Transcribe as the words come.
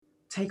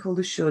take all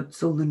the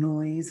shoulds, all the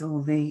noise,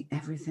 all the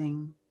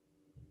everything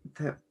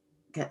that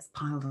gets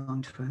piled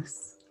onto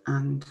us,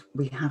 and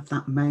we have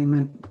that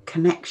moment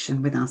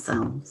connection with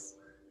ourselves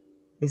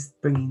is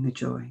bringing the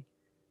joy.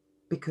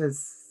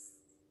 Because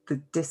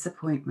the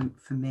disappointment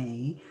for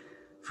me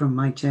from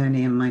my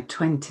journey in my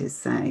 20s,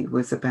 say,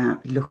 was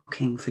about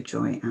looking for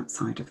joy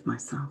outside of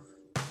myself.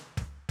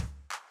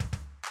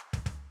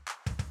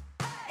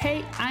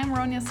 Hey, I'm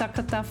Ronja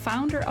Sakata,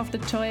 founder of the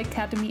Joy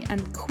Academy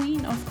and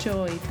Queen of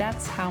Joy.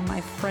 That's how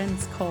my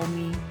friends call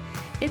me.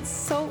 It's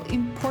so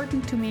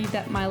important to me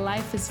that my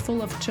life is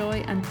full of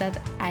joy and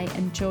that I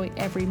enjoy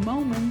every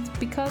moment,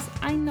 because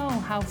I know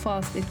how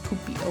fast it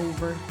could be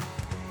over.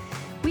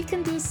 We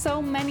can do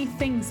so many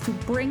things to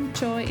bring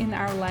joy in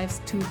our lives,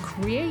 to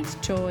create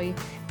joy,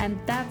 and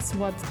that's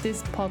what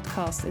this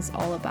podcast is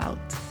all about.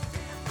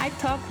 I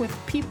talk with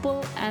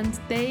people and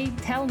they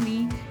tell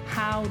me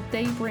how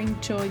they bring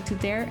joy to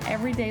their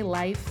everyday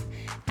life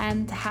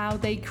and how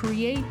they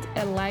create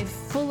a life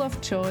full of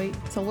joy.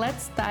 So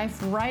let's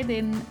dive right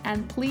in,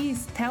 and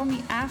please tell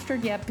me after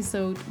the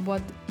episode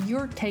what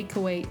your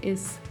takeaway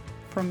is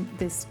from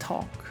this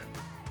talk.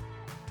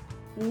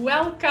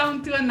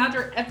 Welcome to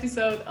another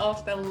episode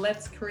of the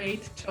Let's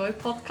Create Joy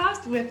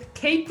podcast with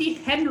Katy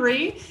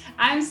Henry.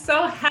 I'm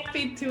so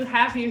happy to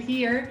have you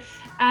here.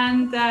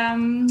 And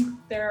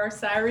there are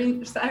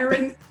sirens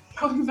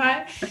going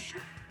by.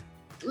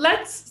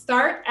 Let's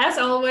start, as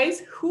always.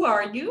 Who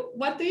are you?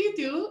 What do you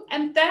do?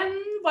 And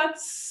then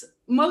what's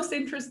most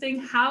interesting,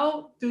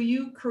 how do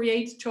you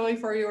create joy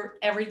for your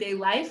everyday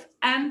life?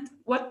 And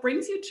what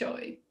brings you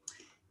joy?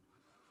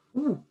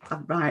 Ooh,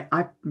 right,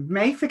 I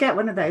may forget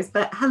one of those,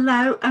 but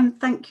hello, and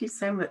thank you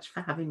so much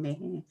for having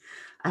me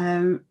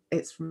here.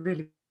 It's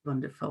really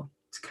wonderful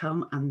to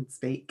come and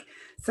speak.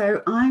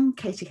 So I'm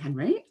Katy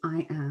Henry.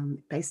 I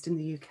am based in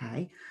the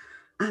UK,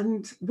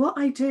 and what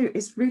I do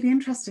is really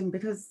interesting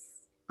because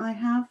I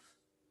have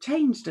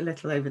changed a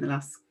little over the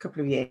last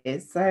couple of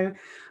years. So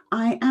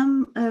I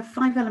am a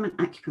 5-element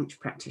acupuncture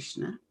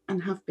practitioner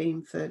and have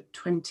been for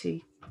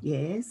 20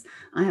 years.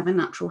 I have a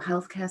natural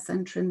healthcare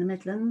centre in the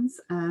Midlands,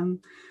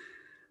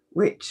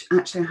 which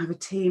actually I have a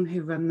team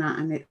who run that,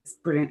 and it's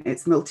brilliant.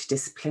 It's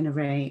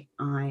multidisciplinary.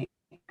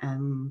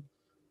 And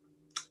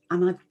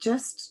I've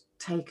just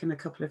taken a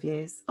couple of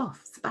years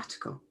off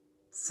sabbatical.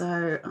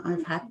 So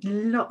I've had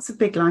lots of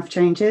big life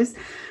changes,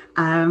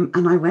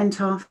 and I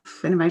went off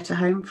in a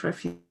motorhome for a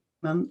few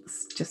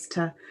months just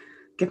to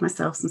give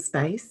myself some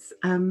space.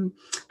 And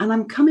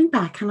I'm coming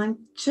back, and I'm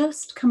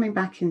just coming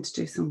in to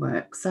do some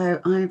work. So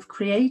I've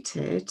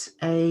created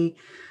a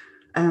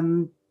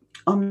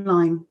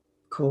online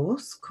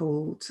course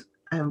called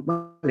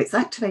it's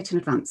Activating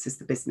Advance is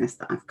the business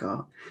that I've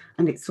got,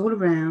 and it's all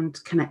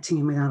around connecting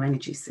in with our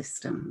energy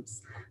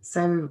systems.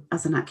 So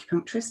as an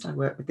acupuncturist, I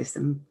work with this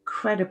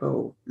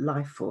incredible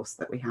life force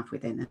that we have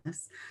within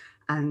us,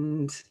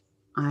 and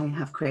I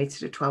have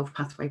created a 12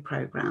 pathway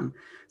program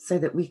so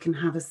that we can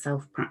have a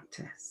self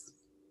practice,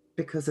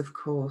 because of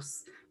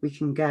course we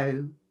can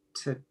go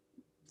to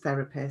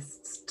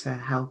therapists to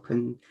help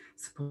and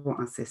support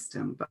our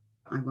system, but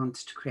I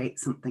wanted to create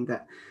something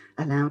that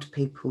allowed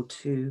people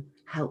to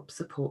help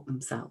support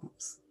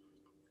themselves.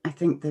 I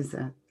think there's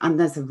a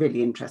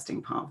really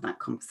interesting part of that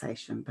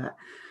conversation. But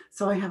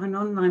so I have an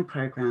online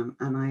program,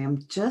 and I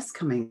am just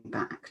coming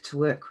back to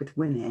work with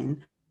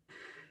women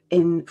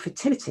in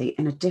fertility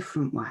in a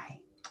different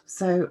way.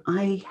 So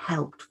I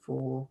helped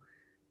women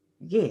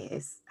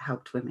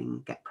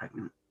get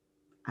pregnant.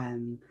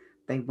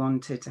 They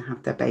wanted to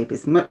have their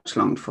babies much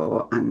longed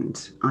for,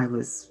 and I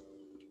was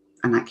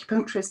an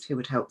acupuncturist who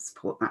would help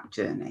support that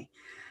journey.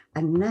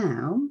 And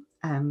now,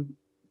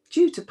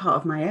 due to part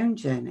of my own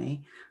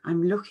journey,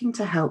 I'm looking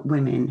to help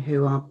women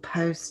who are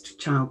post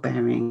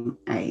childbearing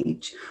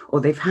age,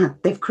 or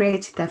they've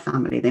created their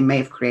family, they may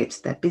have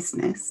created their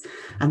business,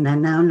 and they're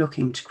now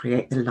looking to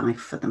create the life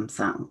for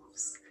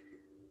themselves.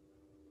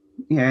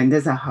 You know, and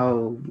there's a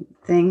whole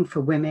thing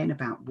for women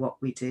about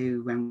what we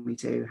do, when we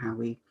do, how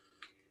we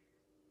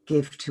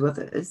give to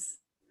others.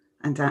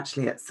 And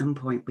actually at some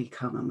point we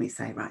come and we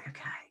say, right,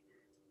 okay,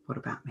 what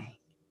about me?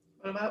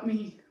 What about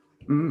me?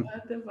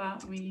 What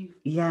about me?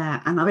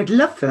 Yeah, and I would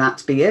love for that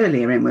to be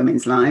earlier in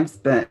women's lives,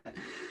 but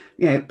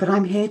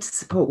I'm here to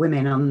support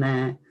women on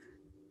their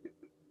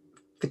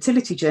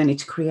fertility journey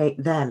to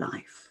create their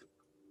life.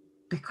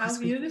 Because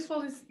how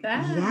beautiful is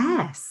that?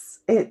 Yes,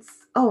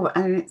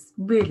 and it's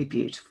really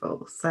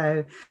beautiful.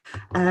 So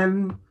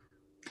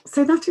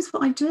that is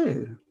what I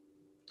do.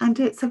 And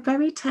it's a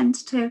very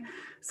tentative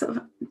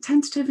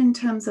in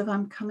terms of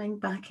I'm coming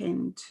back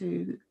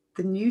into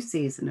the new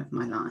season of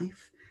my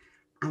life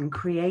and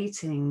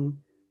creating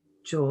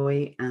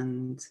joy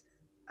and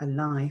a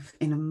life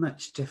in a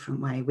much different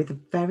way with a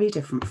very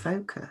different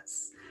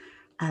focus.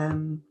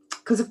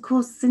 Because of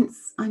course,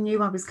 since I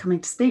knew I was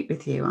coming to speak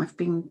with you, I've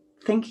been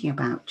thinking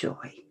about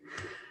joy.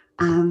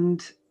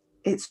 And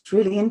it's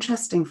really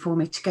interesting for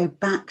me to go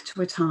back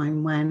to a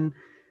time when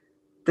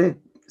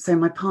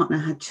my partner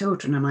had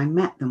children, and I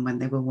met them when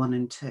they were 1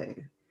 and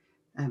 2.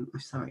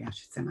 sorry, I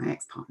should say my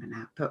ex-partner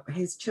now, but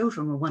his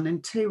children were 1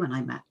 and 2 when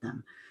I met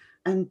them.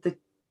 And the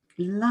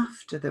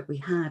laughter that we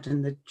had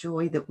and the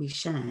joy that we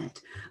shared,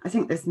 I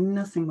think there's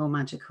nothing more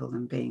magical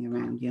than being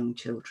around young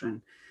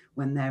children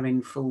when they're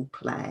in full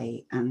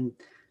play and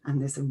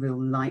there's a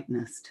real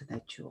lightness to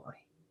their joy.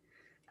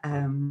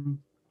 And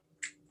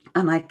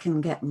I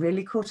can get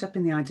really caught up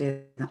in the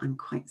idea that I'm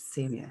quite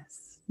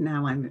serious.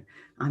 Now I'm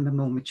a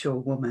more mature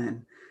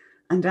woman.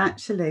 And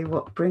actually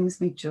what brings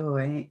me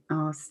joy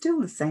are still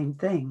the same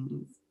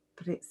things,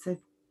 but it sort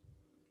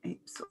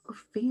of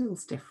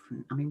feels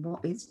different. I mean,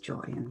 what is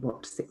joy and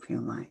what does it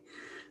feel like?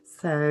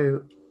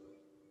 So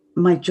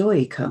my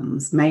joy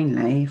comes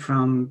mainly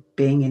from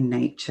being in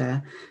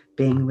nature,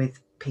 being with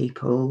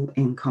people,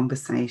 in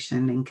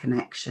conversation, in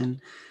connection,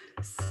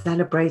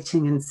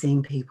 celebrating and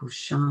seeing people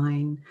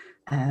shine.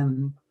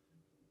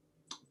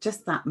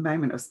 Just that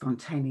moment of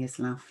spontaneous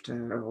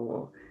laughter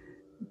or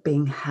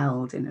being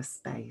held in a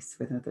space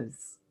with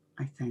others.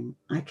 I think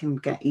I can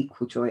get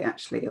equal joy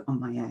actually on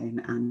my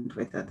own and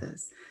with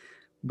others.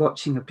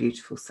 Watching a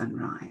beautiful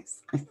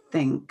sunrise, I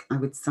think I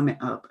would sum it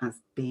up as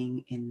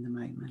being in the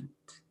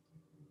moment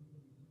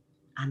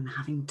and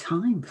having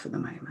time for the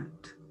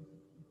moment.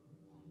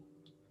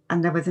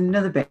 And there was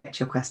another bit to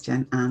your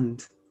question,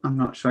 and I'm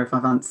not sure if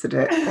I've answered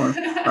it or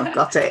if I've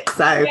got it.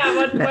 So yeah,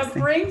 what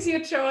brings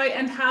you joy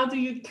and how do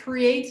you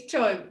create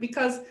joy?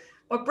 Because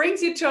what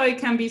brings you joy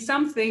can be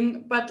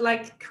something, but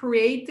like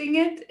creating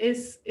it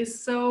is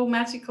so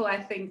magical. I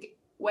think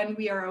when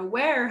we are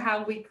aware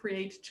how we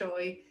create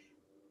joy,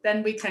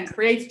 then we can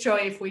create joy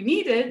if we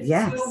need it.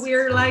 Yes. So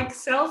we're like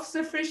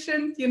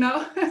self-sufficient, you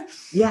know?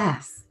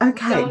 Yes.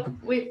 Okay. So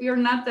we're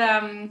not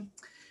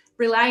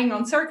relying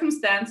on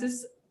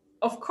circumstances.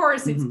 Of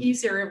course, it's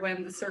easier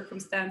when the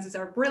circumstances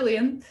are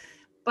brilliant.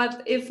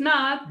 But if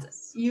not,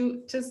 yes,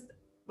 you just,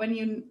 when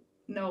you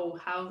know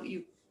how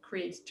you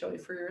create joy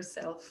for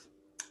yourself,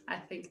 I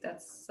think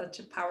that's such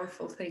a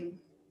powerful thing.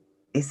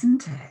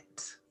 Isn't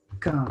it?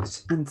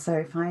 Gosh. And so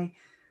if I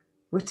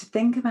were to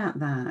think about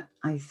that,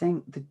 I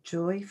think the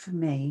joy for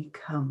me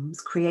comes,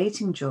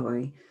 creating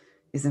joy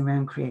is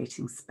around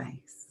creating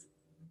space.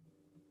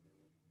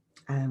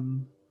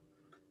 And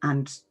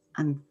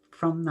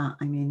from that,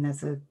 I mean,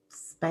 there's a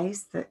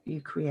space that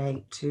you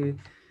create to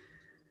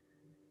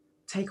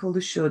take all the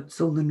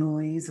shoulds, all the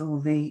noise, all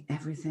the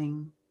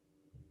everything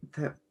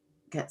that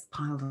gets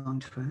piled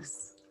onto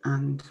us,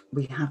 and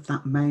we have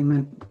that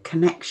moment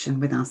connection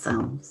with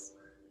ourselves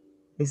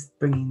is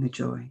bringing the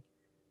joy.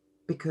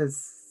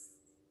 Because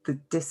the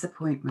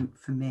disappointment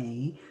for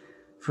me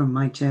from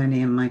my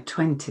journey in my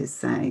 20s,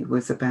 say,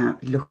 was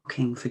about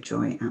looking for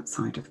joy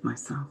outside of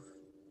myself.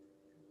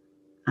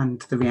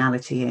 And the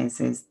reality is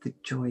the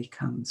joy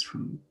comes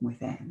from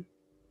within.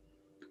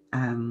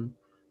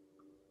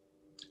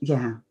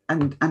 Yeah,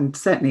 and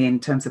certainly in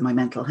terms of my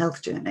mental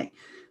health journey,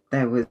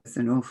 there was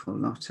an awful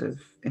lot of,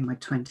 in my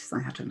 20s, I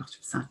had a lot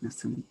of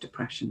sadness and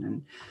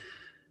depression,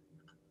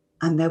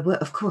 and there were,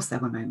 of course, there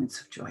were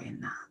moments of joy in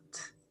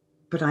that,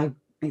 but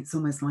it's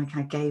almost like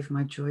I gave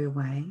my joy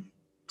away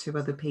to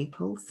other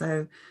people.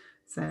 So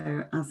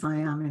as I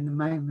am in the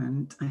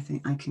moment, I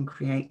think I can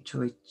create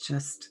joy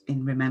just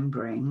in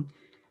remembering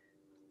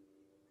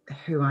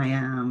who I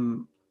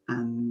am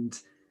and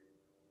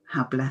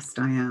how blessed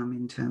I am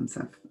in terms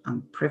of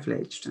I'm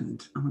privileged,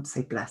 and I want to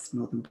say blessed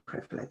more than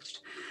privileged,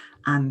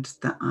 and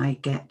that I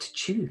get to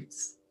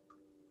choose.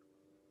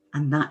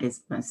 And that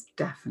is most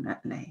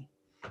definitely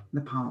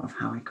the part of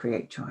how I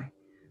create joy.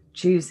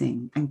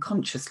 Choosing and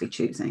consciously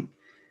choosing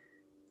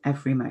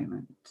every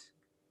moment.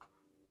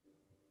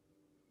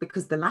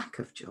 Because the lack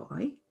of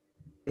joy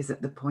is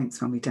at the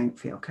points when we don't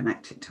feel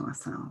connected to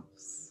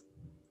ourselves,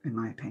 in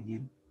my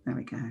opinion. There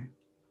we go.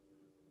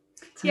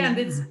 So, yeah, and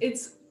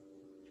it's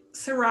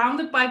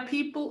surrounded by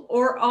people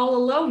or all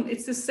alone.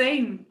 It's the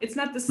same. It's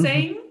not the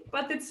same,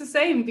 but it's the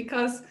same,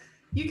 because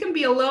you can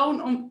be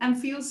alone and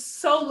feel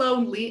so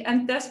lonely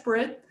and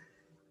desperate,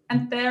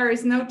 and there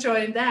is no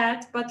joy in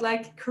that. But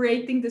like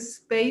creating the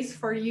space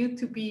for you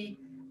to be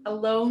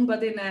alone,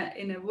 but in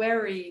a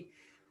very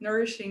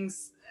nourishing,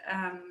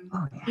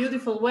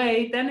 beautiful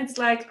way, then it's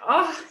like,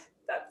 oh,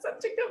 that's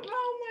such a good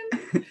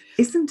moment.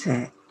 Isn't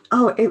it?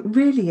 Oh, it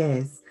really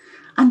is.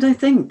 And I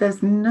think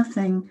there's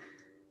nothing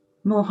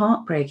more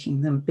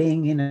heartbreaking than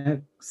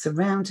being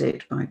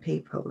surrounded by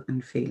people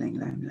and feeling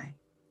lonely.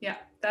 Yeah,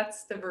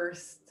 that's the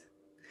worst.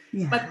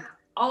 Yeah. But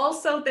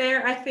also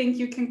there, I think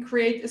you can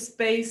create a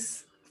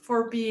space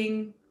for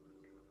being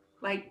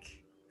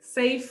like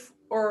safe,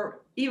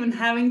 or even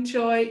having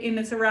joy in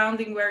a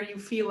surrounding where you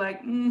feel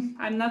like,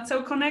 I'm not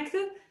so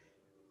connected.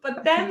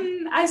 But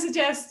then I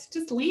suggest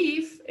just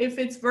leave. If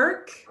it's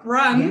work,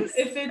 run. Yes.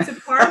 If it's a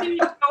party,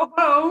 go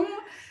home.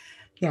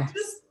 Yes.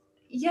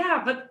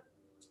 But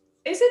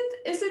is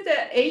it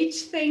an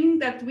age thing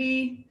that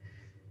we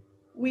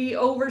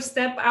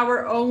overstep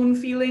our own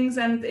feelings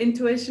and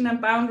intuition and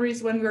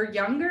boundaries when we're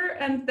younger,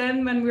 and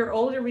then when we're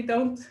older we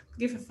don't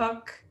give a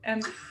fuck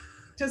and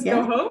just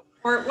go home?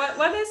 Or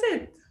what is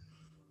it?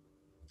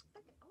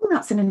 Well,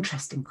 that's an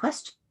interesting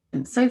question.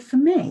 So for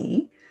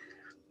me,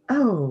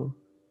 Oh,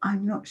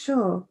 I'm not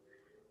sure.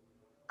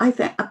 I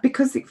think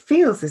because it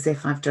feels as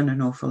if I've done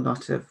an awful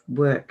lot of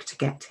work to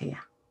get here.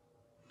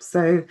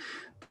 So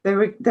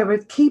there were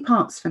key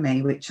parts for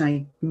me which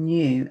I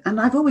knew, and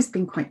I've always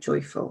been quite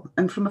joyful.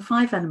 And from a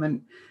 5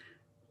 element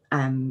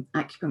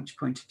acupuncture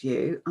point of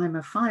view, I'm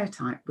a fire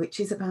type, which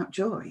is about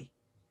joy.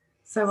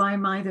 So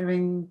I'm either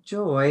in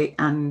joy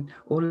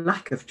or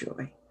lack of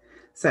joy.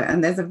 So,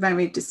 and there's a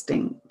very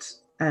distinct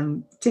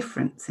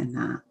difference in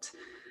that.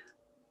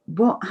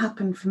 What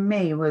happened for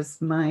me was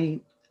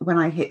when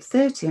I hit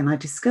 30 and I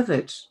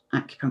discovered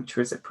acupuncture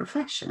as a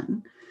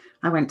profession,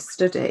 I went to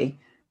study,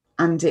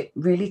 and it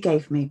really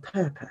gave me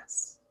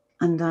purpose.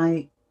 And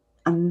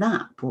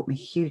that brought me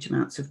huge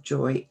amounts of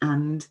joy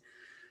and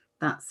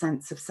that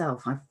sense of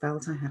self. I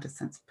felt I had a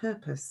sense of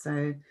purpose.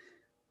 So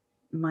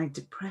my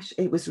depression,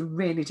 it was a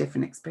really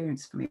different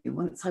experience for me.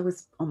 Once I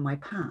was on my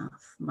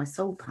path, my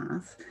soul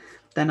path,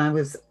 then I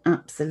was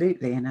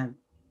absolutely in a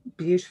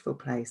beautiful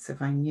place.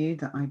 If I knew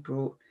that I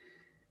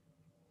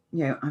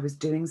was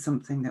doing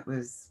something that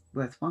was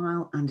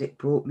worthwhile, and it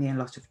brought me a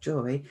lot of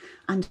joy.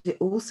 And it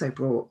also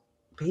brought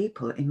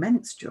people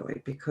immense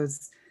joy,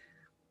 because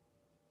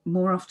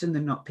more often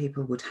than not,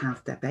 people would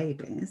have their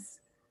babies,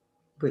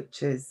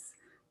 which is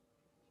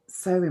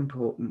so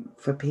important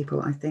for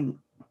people. I think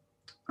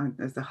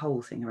there's the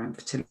whole thing around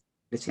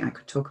fertility I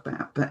could talk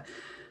about, but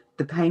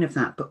the pain of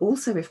that. But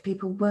also, if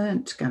people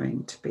weren't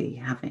going to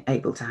be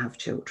able to have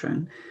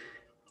children,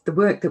 the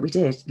work that we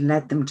did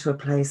led them to a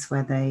place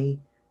where they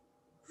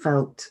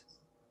felt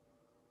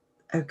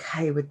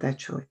okay with their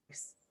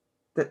choice,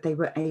 that they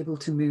were able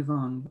to move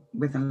on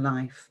with a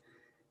life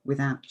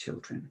without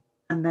children.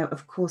 And there,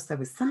 of course, there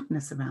was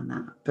sadness around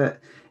that, but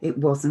it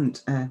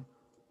wasn't there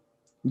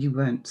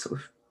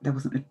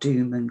wasn't a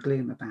doom and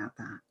gloom about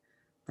that.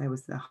 There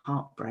was the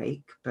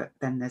heartbreak, but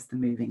then there's the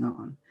moving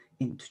on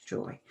into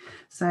joy.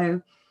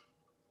 So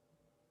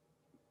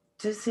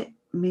does it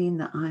mean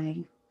that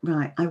I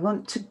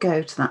want to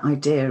go to that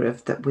idea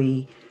of that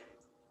we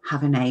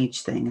have an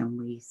age thing and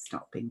we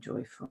stop being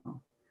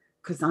joyful?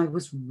 Because I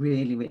was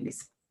really, really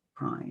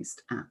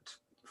surprised at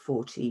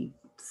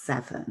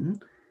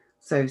 47,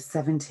 so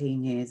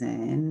 17 years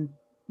in,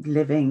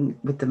 living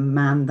with the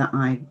man that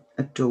I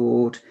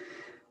adored,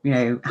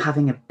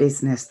 having a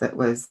business that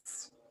was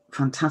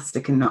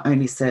fantastic and not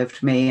only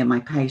served me and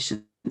my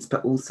patients,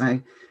 but also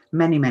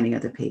many, many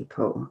other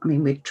people. I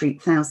mean, we'd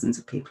treat thousands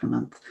of people a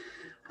month,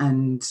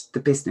 and the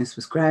business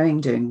was growing,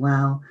 doing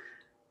well.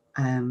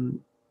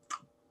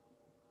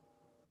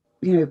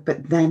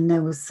 But then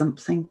there was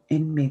something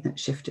in me that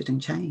shifted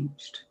and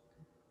changed.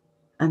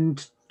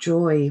 And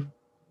joy,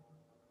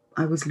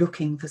 I was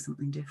looking for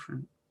something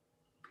different.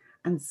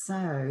 And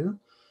so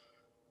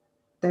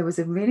there was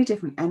a really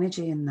different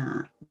energy in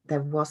that.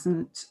 There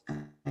wasn't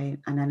an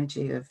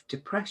energy of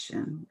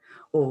depression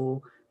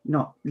or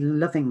not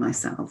loving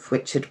myself,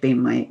 which had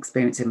been my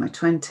experience in my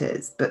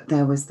 20s, but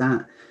there was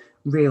that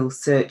real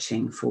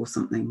searching for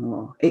something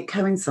more. It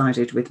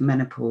coincided with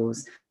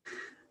menopause,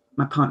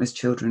 my partner's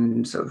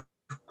children sort of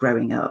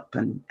growing up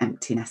and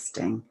empty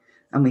nesting,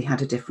 and we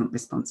had a different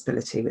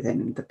responsibility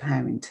within the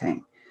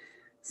parenting.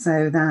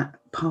 So that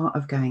part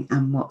of going,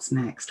 and what's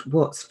next?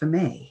 What's for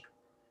me?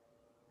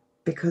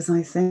 Because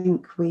I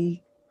think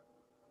we,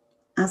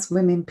 as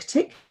women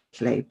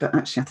particularly, but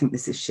actually I think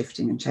this is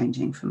shifting and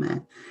changing for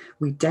men,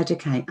 we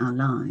dedicate our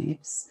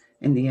lives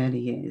in the early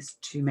years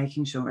to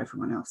making sure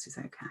everyone else is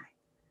okay.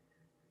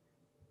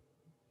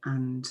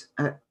 And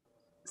at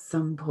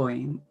some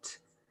point,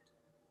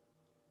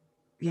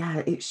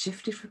 it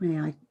shifted for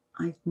me.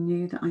 I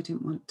knew that I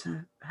didn't want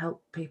to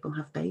help people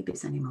have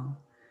babies anymore.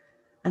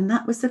 And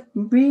that was a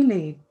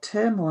really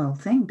turmoil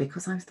thing,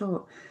 because I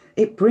thought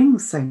it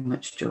brings so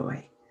much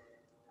joy.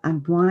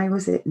 And why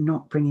was it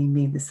not bringing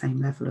me the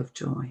same level of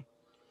joy?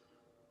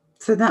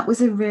 So that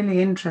was a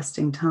really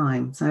interesting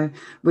time.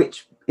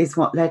 Which is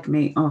what led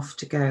me off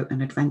to go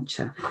and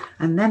adventure.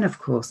 And then, of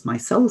course, my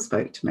soul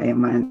spoke to me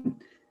and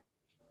went,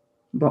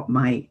 what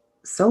my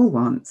soul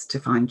wants to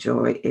find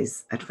joy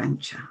is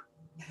adventure.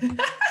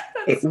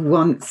 It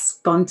wants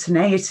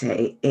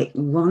spontaneity. It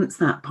wants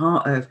that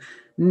part of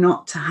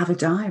not to have a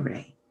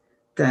diary.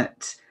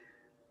 That,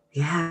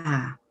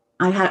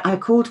 I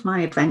called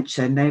my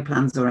adventure No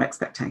Plans or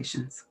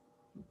Expectations.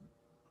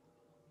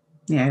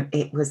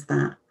 It was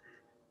that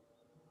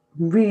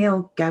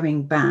real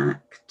going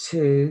back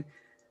to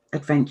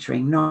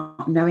adventuring,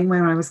 not knowing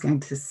where I was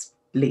going to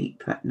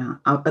sleep at night,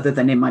 other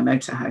than in my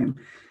motorhome.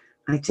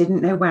 I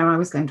didn't know where I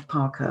was going to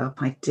park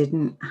up. I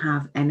didn't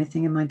have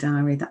anything in my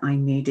diary that I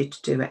needed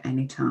to do at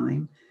any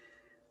time.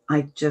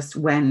 I just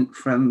went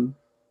from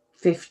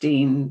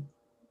 15,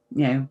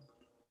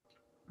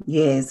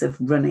 years of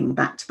running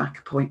back-to-back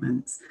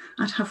appointments.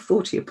 I'd have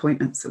 40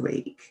 appointments a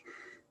week,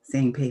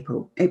 seeing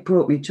people. It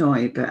brought me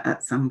joy, but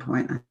at some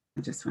point I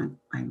just went,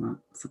 I want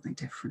something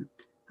different.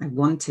 I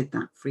wanted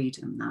that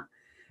freedom, that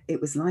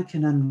it was like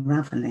an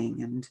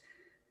unraveling, and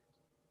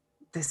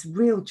there's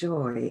real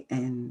joy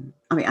in,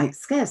 it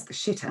scares the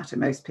shit out of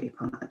most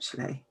people,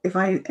 actually. If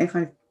I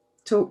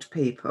talk to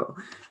people,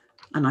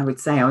 and I would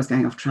say I was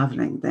going off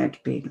traveling, they'd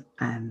be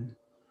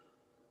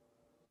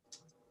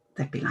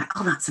like,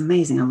 oh, that's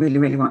amazing. I really,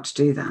 really want to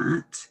do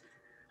that.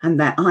 And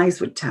their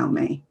eyes would tell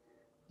me,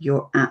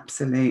 you're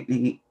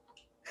absolutely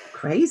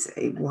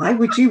crazy. Why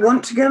would you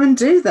want to go and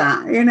do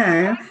that? You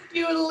know,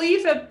 you would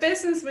leave a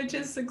business which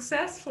is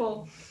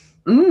successful.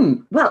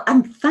 Well,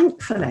 and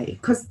thankfully,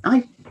 because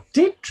I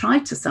did try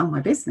to sell my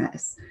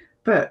business,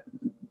 but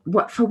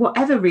for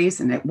whatever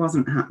reason, it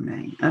wasn't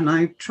happening. And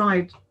I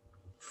tried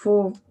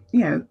for,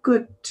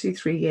 good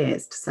 2-3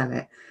 years to sell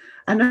it.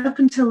 And up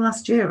until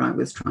last year, I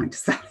was trying to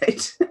sell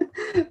it.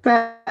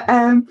 But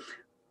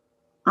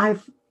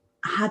I've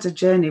had a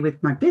journey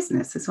with my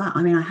business as well.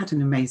 I mean, I had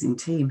an amazing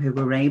team who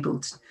were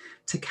able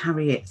to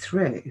carry it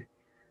through.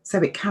 So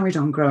it carried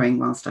on growing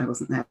whilst I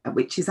wasn't there,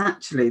 which is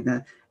actually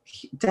the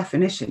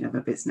definition of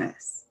a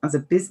business. As a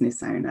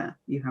business owner,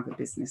 you have a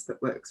business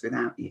that works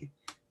without you,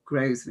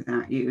 grows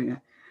without you,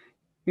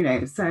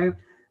 so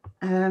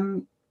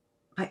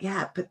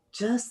but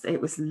just it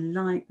was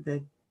like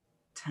the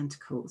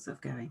tentacles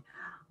of going,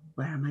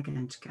 where am I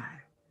going to go?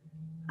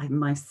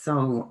 My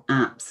soul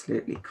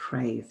absolutely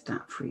craved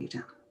that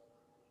freedom,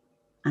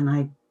 and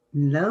I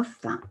love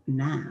that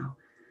now.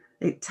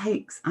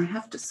 I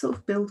have to sort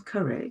of build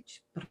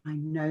courage, but I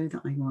know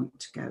that I want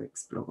to go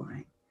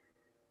exploring.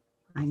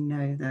 I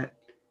know that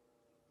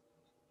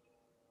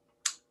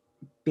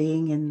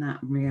being in that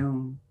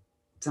real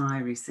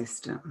diary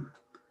system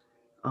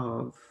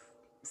of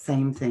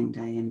same thing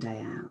day in,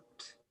 day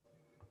out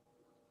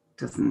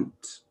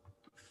doesn't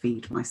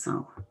feed my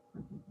soul.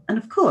 And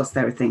of course,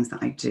 there are things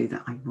that I do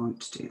that I want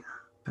to do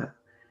that.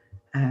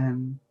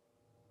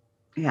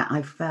 But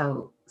I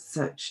felt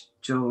such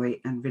joy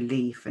and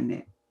relief in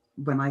it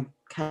when I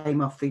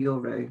came off the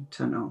Euro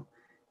tunnel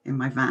in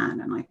my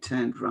van and I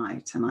turned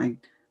right and I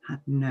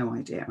had no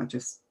idea. I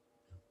just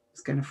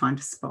was going to find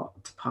a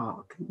spot to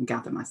park and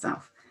gather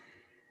myself.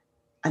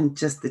 And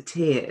just the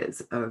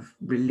tears of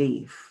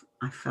relief,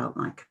 I felt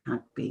like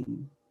I'd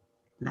been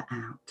let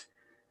out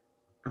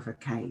of a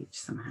cage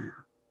somehow.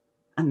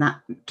 And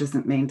that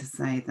doesn't mean to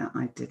say that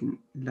I didn't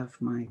love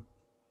my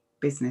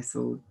business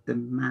or the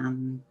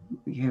man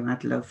who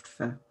I'd loved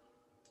for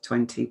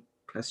 20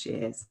 plus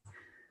years.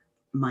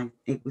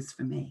 It was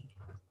for me.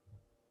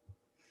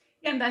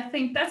 And I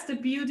think that's the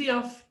beauty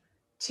of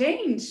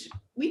change.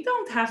 We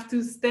don't have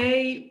to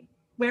stay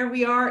where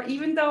we are,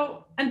 even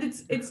though, and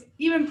it's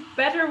even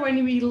better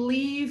when we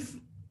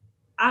leave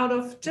out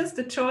of just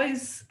a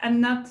choice and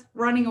not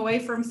running away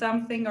from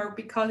something or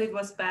because it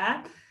was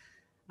bad.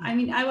 I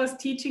mean, I was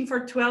teaching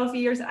for 12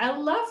 years. I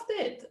loved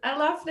it. I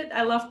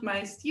loved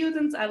my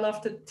students. I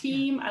loved the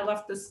team. I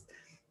loved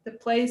the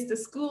place the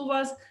school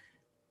was.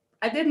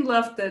 I didn't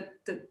love the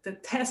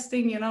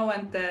testing, and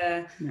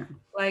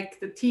like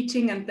the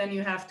teaching, and then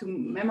you have to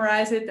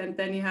memorize it, and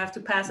then you have to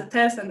pass a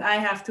test, and I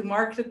have to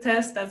mark the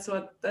test. That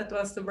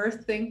was the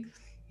worst thing.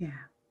 Yeah.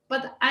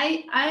 But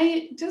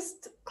I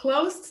just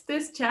closed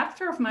this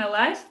chapter of my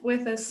life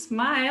with a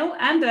smile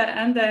and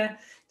a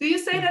do you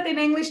say that in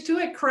English too?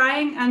 A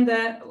crying and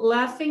a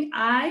laughing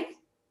eye?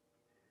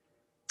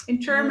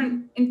 In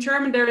German,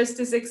 there is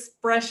this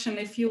expression: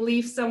 if you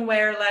leave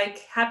somewhere like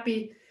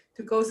happy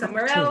to go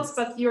somewhere else,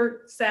 but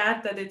you're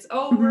sad that it's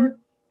over. Mm-hmm.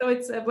 So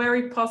it's a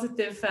very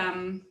positive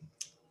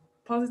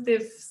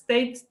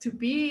state to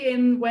be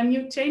in when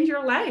you change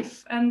your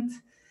life. And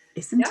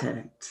isn't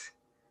it?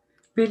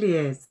 Really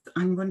is.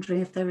 I'm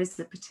wondering if there is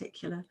a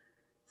particular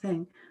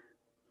thing.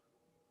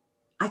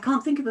 I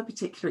can't think of a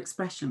particular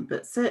expression,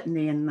 but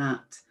certainly in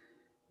that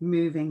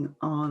moving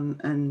on,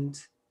 and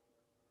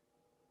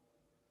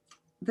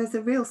there's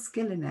a real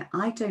skill in it.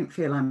 I don't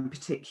feel I'm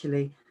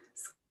particularly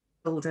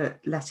skilled at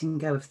letting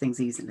go of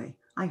things easily.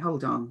 I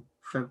hold on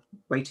for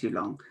way too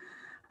long.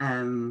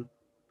 And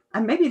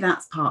maybe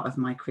that's part of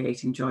my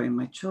creating joy and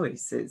my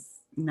choices.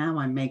 Now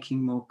I'm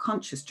making more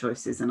conscious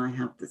choices and I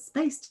have the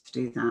space to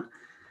do that.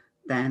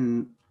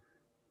 Then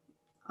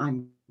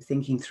I'm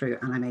thinking through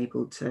and I'm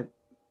able to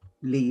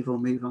leave or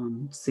move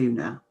on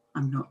sooner.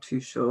 I'm not too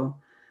sure.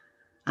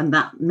 And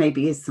that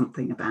maybe is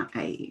something about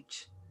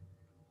age.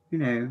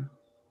 I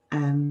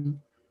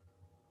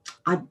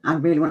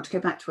really want to go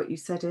back to what you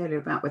said earlier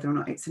about whether or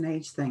not it's an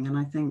age thing. And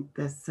I think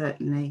there's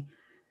certainly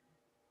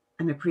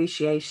an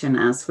appreciation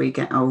as we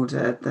get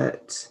older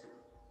that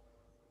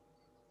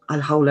a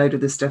whole load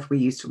of the stuff we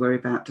used to worry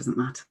about doesn't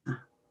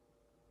matter.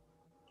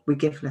 We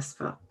give less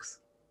fucks.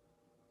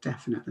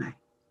 Definitely.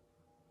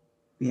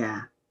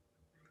 Yeah.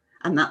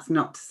 And that's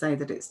not to say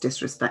that it's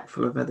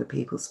disrespectful of other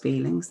people's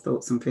feelings,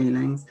 thoughts and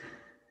feelings,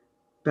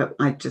 but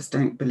I just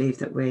don't believe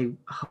that we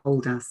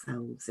hold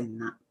ourselves in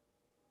that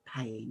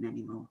pain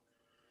anymore.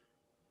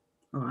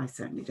 Or I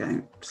certainly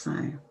don't. So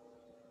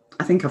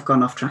I think I've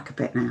gone off track a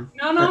bit now.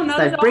 No, not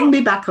so at bring all. me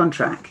back on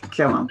track.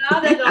 Come on.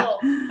 Not at all.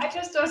 I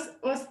just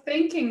was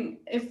thinking,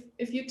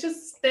 if you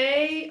just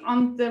stay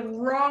on the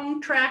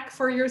wrong track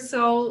for your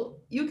soul,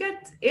 you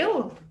get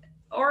ill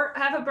or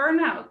have a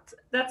burnout.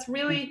 That's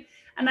really,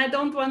 and I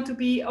don't want to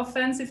be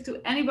offensive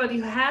to anybody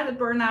who had a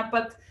burnout,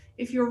 but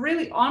if you're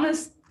really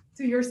honest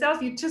to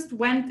yourself. You just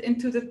went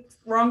into the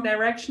wrong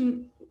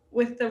direction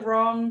with the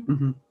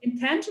wrong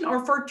intention,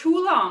 or for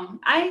too long.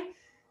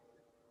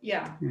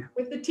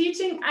 With the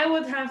teaching, I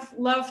would have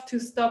loved to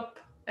stop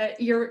a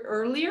year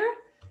earlier.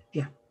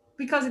 Yeah.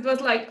 Because it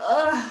was like,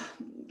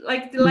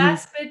 like the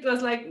last bit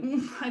was like,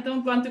 I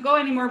don't want to go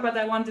anymore, but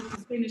I wanted to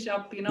finish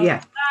up, the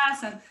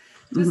class and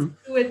just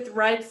do it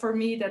right for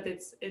me, that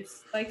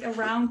it's like a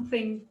round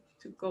thing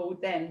to go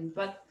then.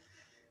 But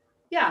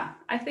yeah,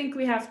 I think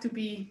we have to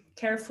be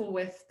careful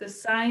with the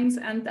signs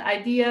and the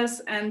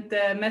ideas and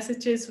the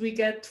messages we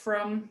get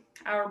from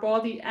our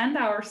body and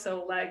our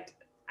soul. Like,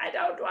 I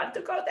don't want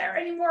to go there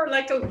anymore.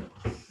 Like a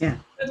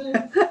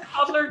little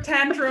toddler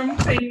tantrum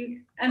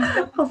thing. And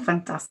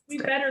fantastic. We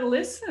better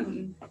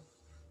listen.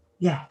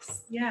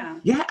 Yes. Yeah.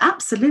 Yeah,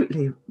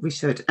 absolutely. We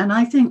should. And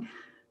I think,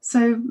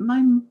 so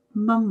my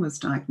mum was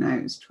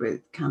diagnosed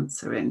with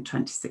cancer in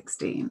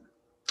 2016.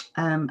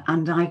 And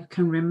I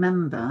can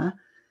remember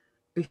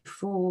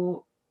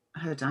before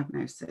her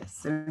diagnosis,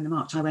 so in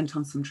March, I went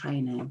on some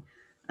training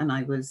and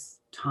I was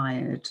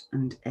tired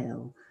and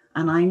ill.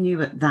 And I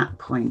knew at that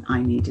point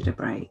I needed a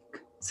break.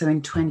 So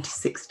in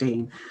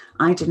 2016,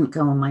 I didn't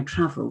go on my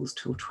travels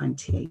till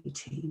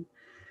 2018.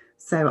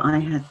 So I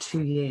had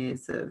 2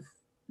 years of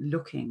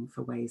looking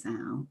for ways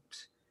out.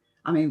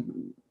 I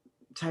mean,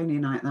 Tony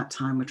and I at that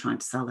time were trying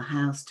to sell the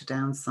house to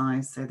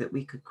downsize so that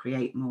we could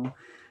create more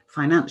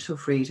financial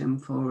freedom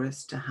for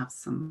us to have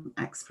some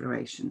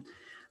exploration,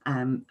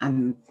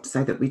 and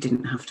so that we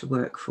didn't have to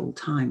work full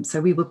time.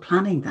 So we were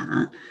planning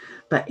that,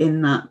 but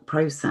in that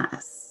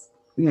process,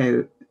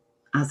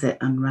 as it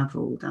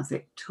unraveled, as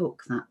it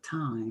took that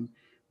time,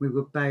 we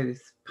were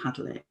both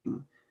paddling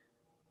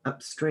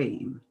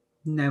upstream,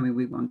 knowing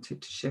we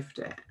wanted to shift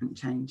it and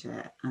change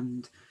it.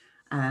 And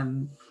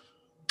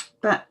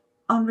but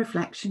on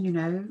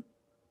reflection,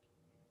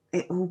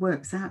 it all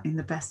works out in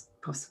the best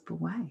possible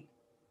way.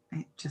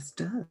 It just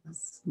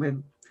does.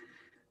 We're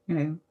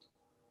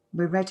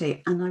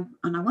ready. And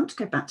I want to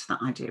go back to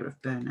that idea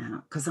of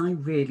burnout, because I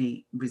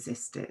really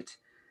resisted.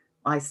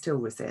 I still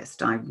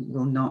resist. I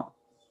will not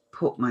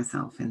put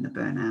myself in the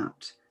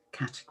burnout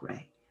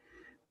category,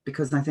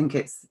 because I think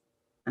it's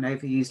an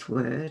overused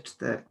word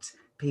that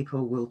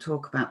people will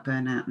talk about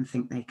burnout and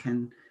think they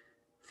can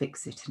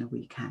fix it in a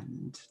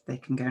weekend. They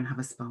can go and have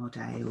a spa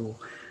day or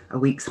a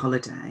week's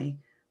holiday.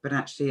 But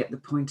actually, at the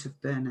point of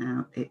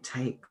burnout, it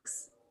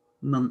takes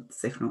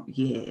months, if not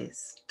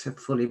years, to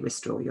fully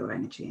restore your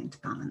energy into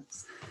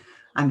balance.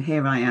 And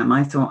here I am.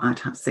 I thought I'd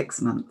have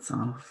 6 months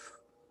off.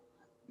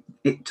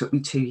 It took me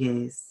 2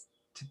 years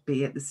to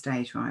be at the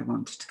stage where I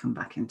wanted to come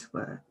back into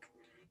work.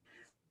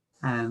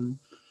 And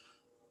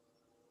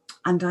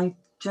I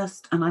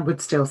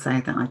would still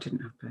say that I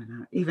didn't have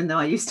burnout, even though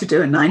I used to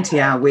do a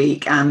 90-hour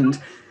week. And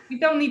we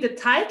don't need a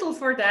title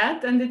for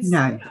that. And it's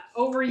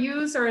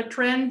overuse or a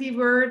trendy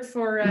word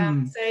for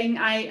saying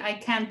I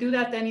can't do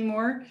that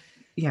anymore.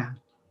 Yeah.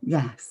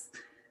 Yes.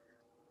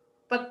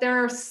 But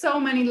there are so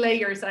many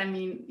layers. I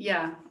mean,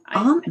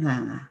 aren't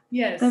there?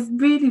 Yes. There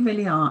really,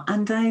 really are.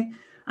 And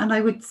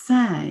I would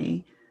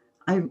say,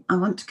 I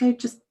want to go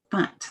just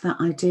back to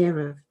that idea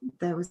of,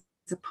 there was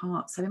a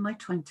part, so in my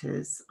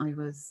 20s, I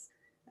was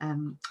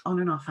on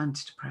and off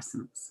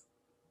antidepressants.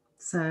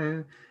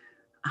 So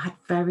I had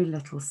very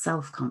little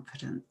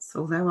self-confidence.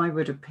 Although I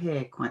would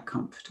appear quite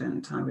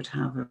confident, I would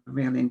have a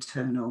real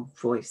internal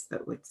voice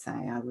that would say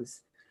I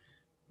was,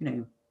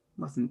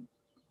 wasn't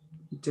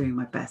doing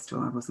my best,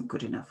 or I wasn't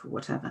good enough, or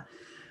whatever.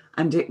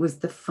 And it was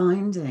the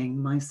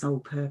finding my soul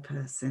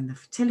purpose in the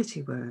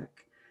fertility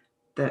work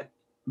that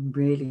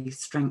really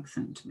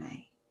strengthened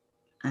me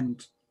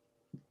and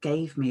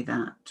gave me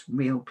that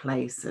real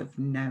place of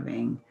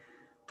knowing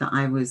that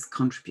I was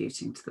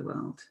contributing to the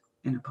world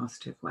in a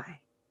positive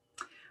way.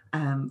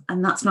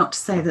 And that's not to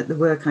say that the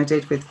work I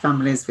did with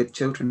families with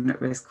children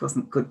at risk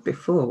wasn't good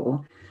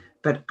before,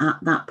 but at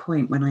that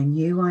point when I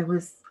knew I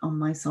was on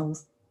my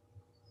soul's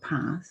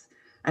path,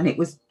 and it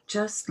was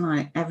just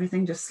like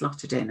everything just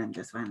slotted in and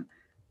just went,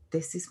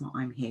 this is what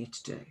I'm here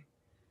to do.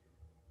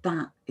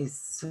 That is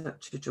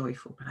such a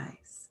joyful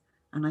place.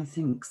 And I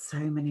think so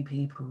many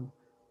people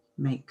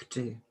make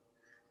do,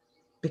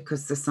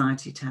 because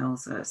society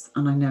tells us,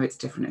 and I know it's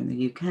different in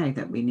the UK,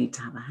 that we need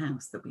to have a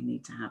house, that we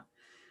need to have,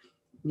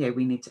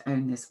 we need to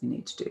own this, we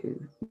need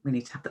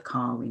to have the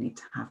car, we need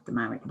to have the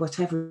marriage,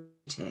 whatever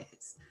it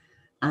is.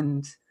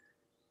 And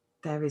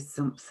there is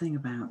something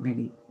about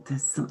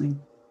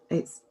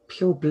it's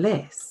pure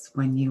bliss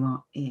when you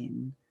are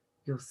in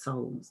your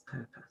soul's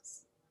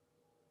purpose.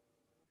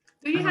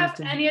 Do you have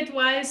any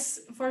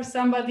advice for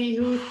somebody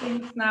who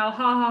thinks now,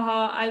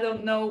 I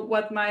don't know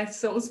what my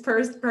soul's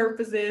first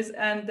purpose is,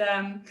 and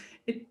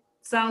it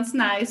sounds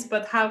nice,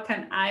 but how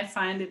can I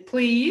find it,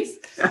 please?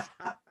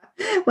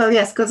 Well,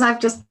 yes, because I've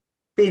just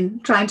been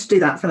trying to do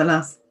that for the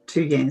last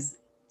 2 years,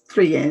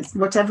 3 years,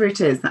 whatever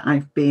it is that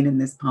I've been in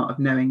this part of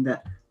knowing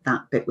that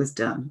bit was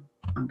done.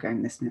 I'm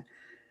going this minute.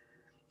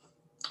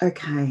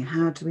 Okay,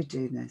 how do we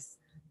do this?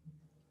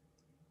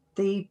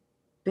 The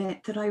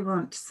bit that I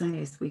want to say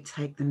is we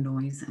take the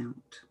noise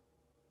out.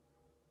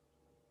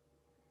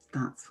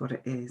 That's what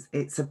it is.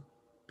 It's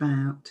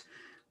about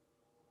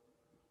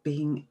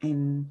being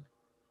in,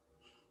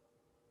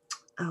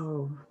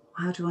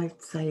 how do I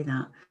say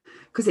that?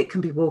 Because it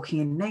can be walking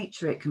in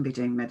nature, it can be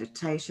doing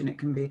meditation, it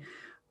can be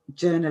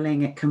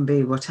journaling, it can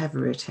be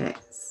whatever it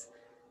is.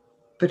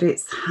 But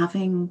it's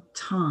having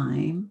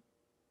time,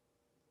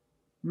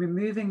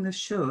 removing the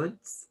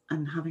shoulds,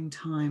 and having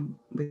time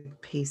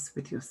with peace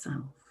with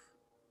yourself,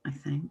 I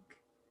think.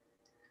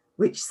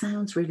 Which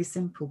sounds really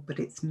simple, but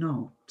it's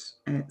not.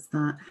 It's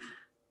that,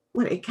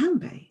 well, it can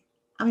be.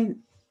 I mean,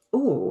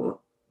 or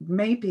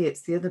maybe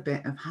it's the other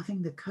bit of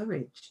having the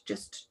courage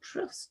just to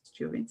trust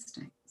your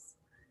instincts,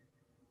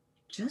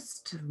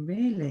 just to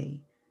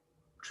really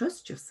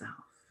trust yourself.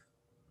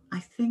 I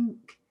think,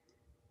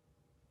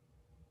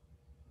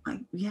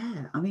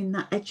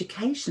 that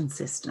education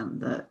system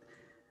that,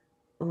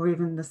 or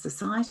even the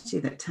society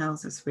that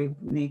tells us we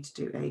need to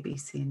do A, B,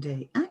 C, and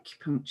D,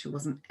 acupuncture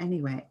wasn't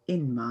anywhere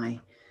in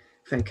my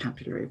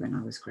vocabulary when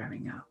I was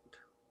growing up.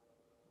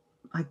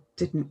 I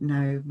didn't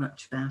know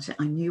much about it.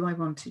 I knew I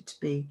wanted to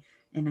be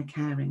in a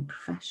caring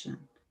profession.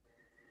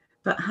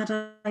 But had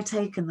I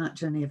taken that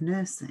journey of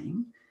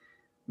nursing,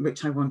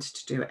 which I wanted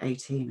to do at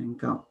 18 and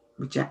got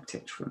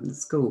rejected from the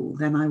school,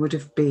 then I would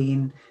have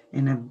been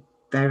in a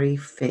very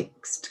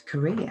fixed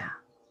career.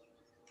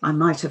 I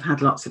might have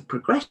had lots of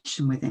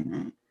progression within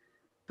it,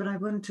 but I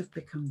wouldn't have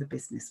become the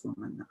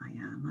businesswoman that I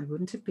am. I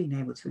wouldn't have been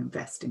able to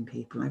invest in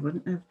people. I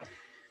wouldn't have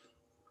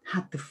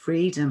had the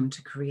freedom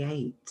to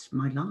create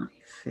my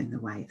life in the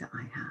way that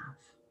I have.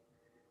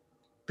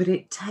 But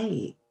it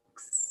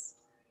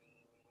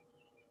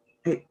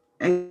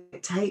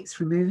takes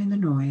removing the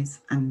noise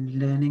and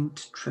learning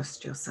to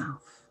trust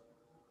yourself.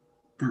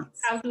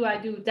 How do I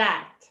do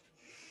that?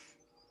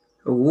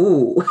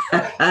 Oh.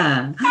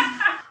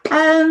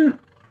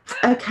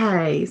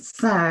 Okay,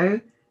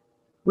 so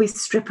we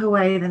strip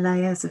away the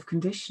layers of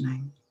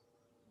conditioning.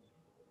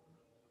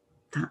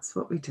 That's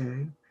what we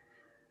do.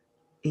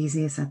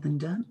 Easier said than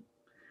done.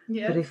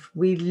 Yeah. But if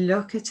we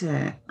look at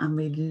it and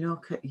we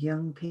look at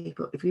young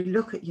people, if you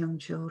look at young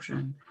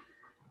children,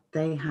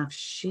 they have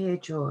sheer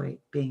joy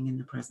being in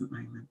the present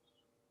moment.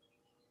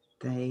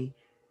 They,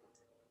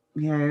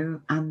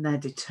 and they're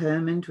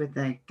determined with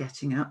their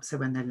getting up. So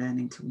when they're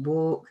learning to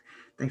walk,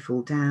 they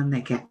fall down,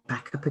 they get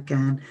back up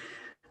again.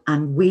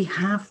 And we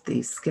have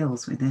these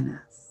skills within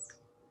us,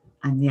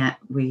 and yet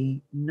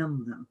we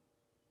numb them.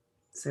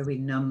 So we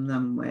numb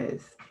them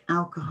with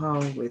alcohol,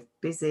 with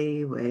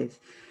busy, with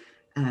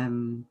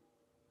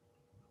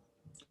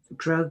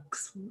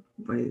drugs,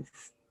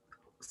 with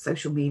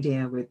social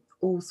media, with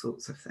all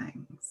sorts of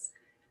things.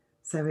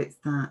 So it's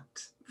that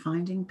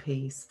finding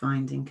peace,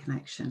 finding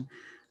connection,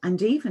 and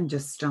even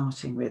just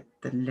starting with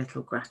the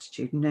little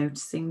gratitude,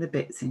 noticing the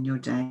bits in your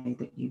day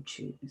that you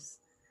choose.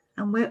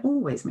 And we're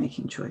always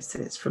making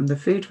choices, from the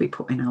food we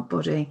put in our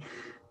body,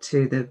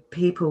 to the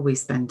people we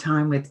spend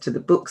time with, to the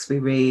books we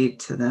read,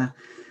 to the,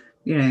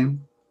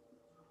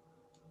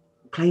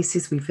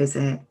 places we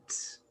visit.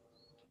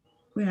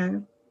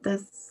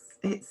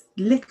 It's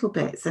little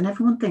bits, and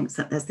everyone thinks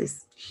that there's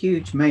this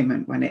huge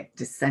moment when it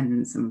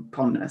descends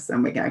upon us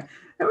and we go,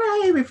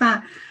 hooray, we've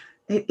had.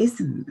 It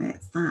isn't.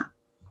 It's that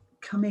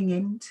coming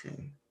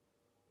into,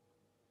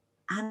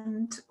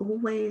 and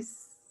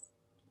always,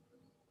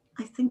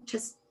 I think,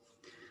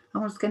 I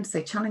was going to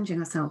say challenging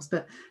ourselves,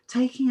 but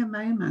taking a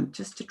moment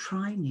just to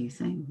try new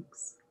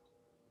things.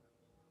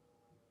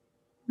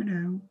 I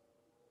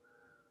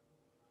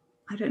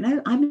don't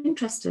know. I'm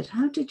interested.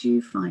 How did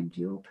you find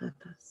your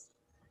purpose?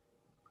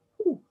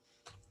 Ooh.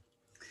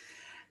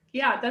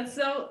 Yeah, that's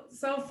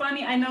so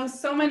funny. I know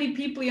so many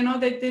people,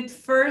 they did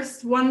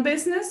first one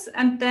business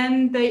and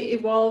then they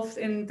evolved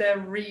in the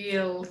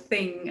real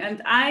thing.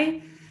 And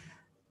I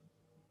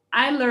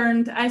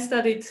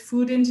studied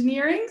food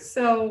engineering,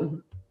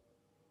 so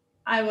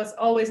I was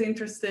always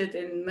interested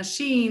in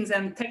machines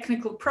and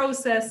technical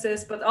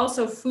processes, but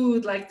also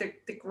food, like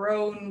the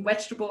grown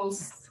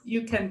vegetables.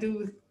 You can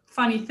do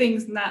funny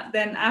things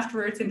then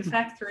afterwards in the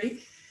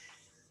factory.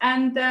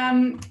 And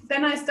then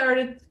I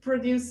started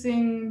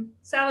producing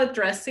salad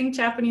dressing,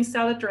 Japanese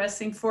salad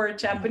dressing, for a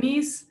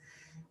Japanese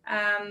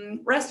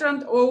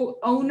restaurant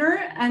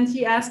owner. And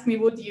he asked me,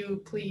 would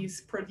you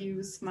please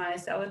produce my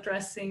salad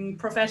dressing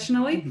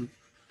professionally? Mm-hmm.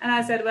 And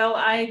I said, well,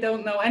 I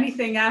don't know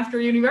anything after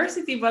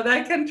university, but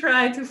I can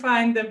try to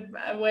find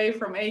a way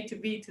from A to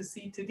B to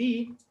C to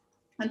D.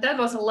 And that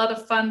was a lot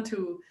of fun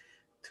to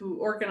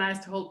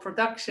organize the whole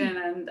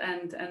production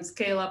and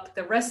scale up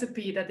the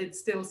recipe, that it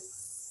still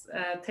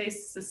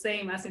tastes the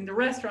same as in the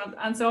restaurant,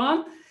 and so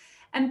on.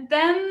 And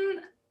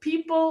then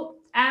people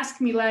ask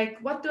me, like,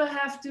 what do I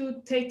have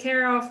to take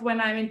care of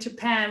when I'm in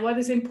Japan? What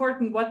is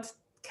important? What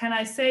can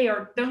I say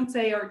or don't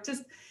say? Or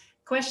just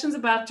questions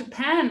about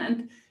Japan.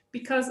 And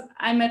because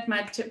I met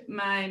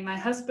my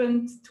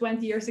husband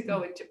 20 years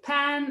ago in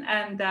Japan,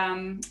 and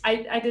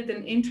I did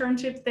an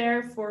internship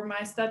there for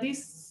my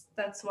studies.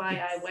 That's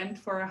why I went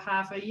for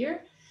half a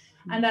year.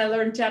 And I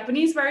learned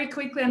Japanese very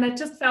quickly, and I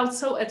just felt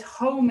so at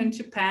home in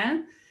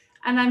Japan.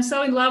 And I'm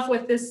so in love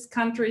with this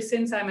country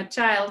since I'm a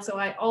child. So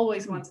I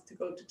always wanted to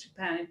go to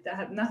Japan. It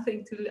had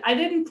nothing to do. I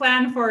didn't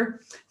plan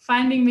for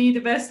finding me the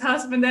best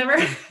husband ever.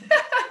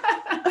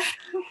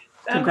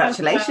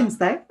 Congratulations,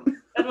 though.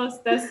 That was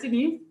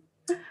destiny.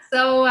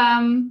 So,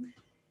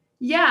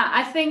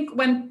 I think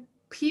when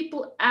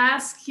people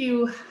ask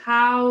you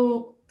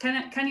how,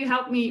 can you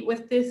help me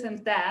with this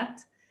and that,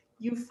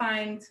 you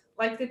find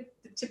like the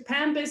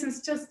Japan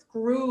business just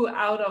grew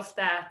out of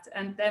that.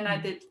 And then I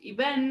did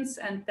events,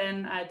 and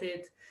then I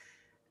did,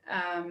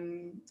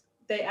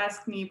 they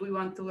asked me, we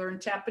want to learn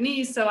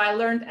Japanese. So I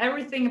learned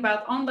everything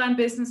about online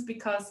business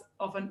because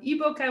of an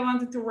ebook I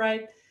wanted to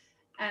write.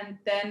 And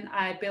then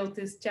I built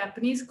this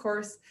Japanese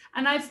course.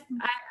 And I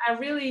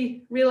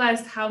really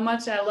realized how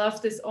much I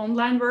love this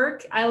online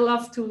work. I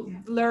love to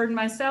learn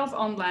myself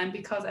online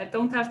because I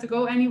don't have to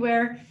go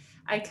anywhere.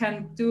 I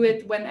can do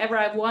it whenever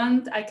I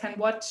want. I can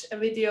watch a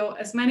video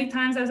as many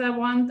times as I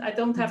want. I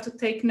don't have to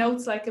take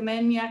notes like a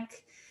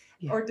maniac,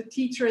 or the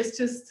teacher is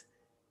just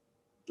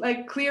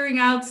like clearing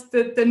out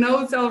the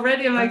notes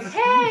already. I'm like,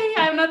 hey,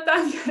 I'm not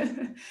done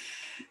yet.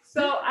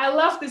 So I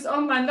love this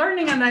online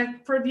learning, and I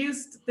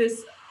produced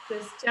this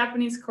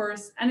Japanese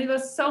course, and it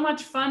was so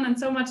much fun and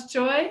so much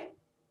joy.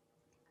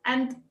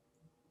 And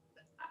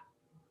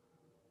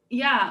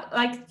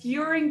like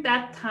during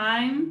that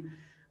time,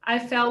 I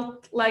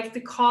felt like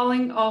the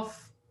calling of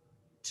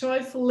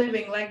joyful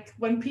living. Like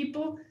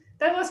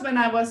that was when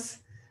I was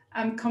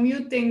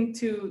commuting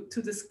to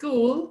the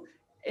school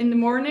in the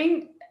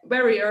morning,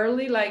 very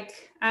early,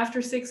 like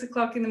after 6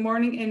 o'clock in the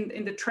morning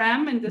in the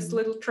tram, in this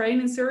little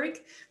train in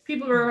Zurich.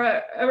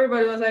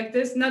 Everybody was like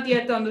this, not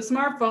yet on the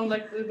smartphone,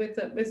 like with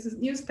this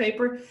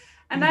newspaper.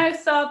 And I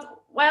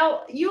thought,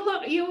 well, you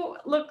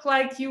look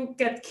like you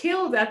get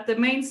killed at the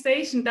main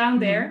station down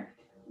there.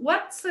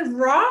 What's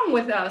wrong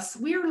with us?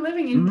 We are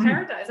living in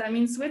paradise. I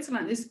mean,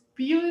 Switzerland is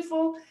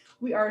beautiful.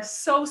 We are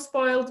so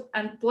spoiled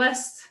and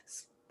blessed,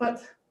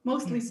 but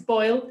mostly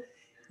spoiled.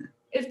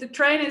 If the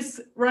train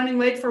is running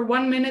late for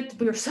 1 minute,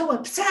 we're so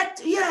upset.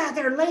 Yeah,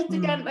 they're late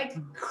again. Like,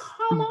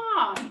 come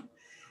on.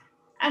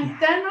 And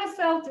then I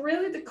felt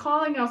really the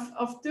calling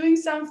of doing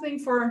something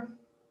for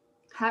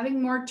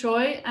having more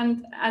joy.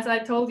 And as I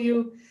told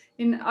you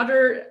in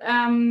other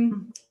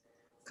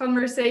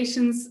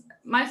conversations,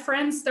 my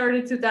friends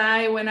started to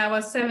die when I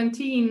was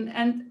 17.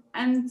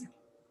 And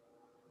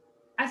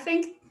I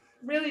think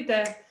really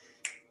the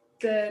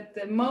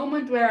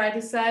moment where I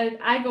decided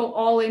I go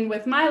all in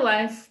with my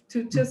life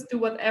to just do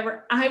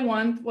whatever I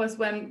want was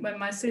when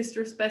my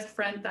sister's best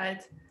friend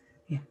died.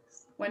 Yes.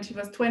 When she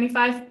was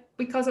 25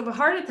 because of a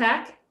heart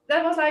attack.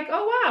 That was like,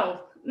 oh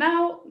wow,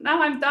 now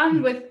I'm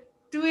done with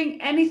doing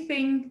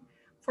anything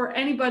for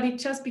anybody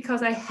just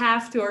because I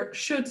have to or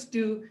should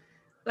do,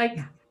 like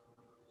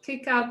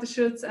kick out the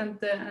shoulds and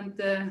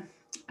the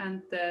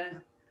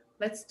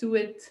let's do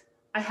it.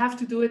 I have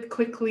to do it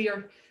quickly,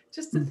 or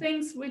just the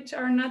things which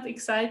are not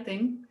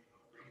exciting.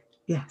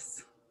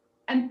 Yes.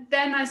 And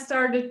then I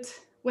started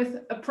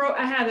with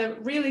I had a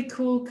really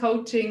cool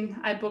coaching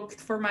I booked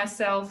for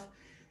myself.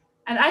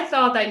 And I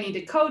thought I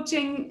needed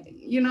coaching,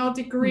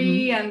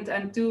 degree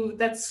and do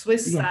that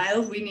Swiss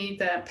style. We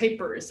need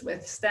papers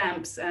with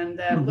stamps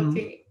and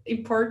looking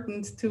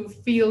important to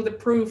feel the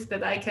proof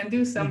that I can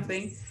do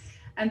something. Yes.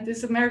 And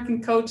this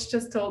American coach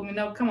just told me,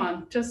 no, come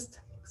on, just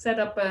set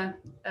up a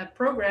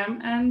program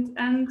and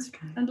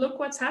look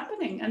what's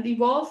happening and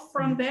evolve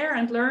from there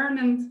and learn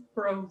and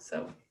grow.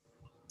 So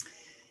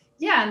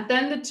and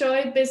then the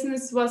joy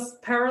business was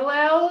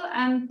parallel,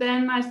 and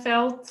then I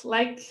felt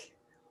like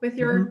with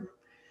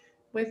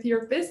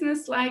your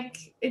business, like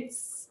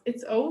it's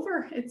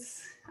over,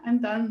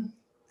 I'm done.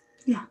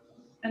 Yeah.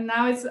 And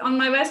now it's on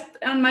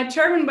my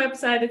German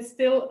website, it's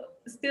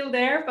still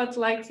there, but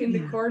like in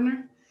the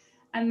corner.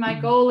 And my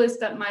goal is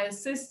that my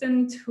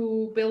assistant,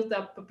 who built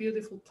up a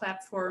beautiful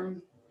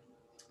platform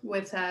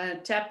with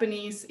a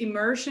Japanese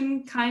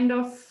immersion kind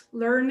of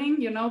learning,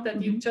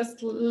 that you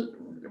just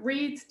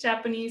read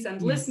Japanese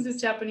and listen to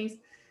Japanese,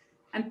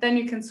 and then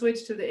you can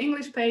switch to the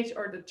English page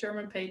or the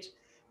German page.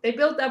 They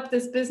built up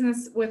this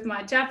business with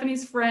my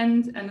Japanese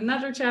friend and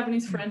another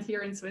Japanese friend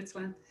here in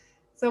Switzerland.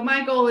 So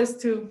my goal is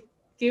to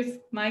give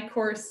my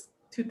course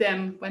to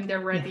them when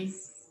they're ready.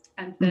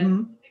 And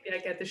then maybe I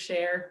get to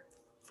share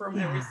from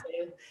every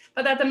sale.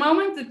 But at the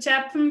moment, the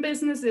Japan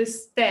business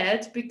is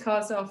dead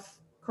because of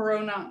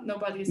Corona.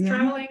 Nobody is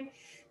traveling.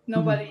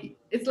 Nobody.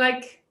 It's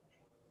like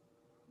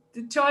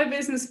the joy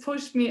business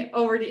pushed me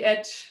over the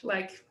edge.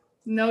 Like,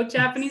 no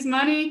Japanese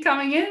money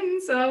coming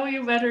in, so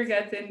you better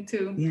get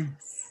into.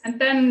 Yes. And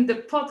then the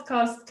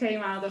podcast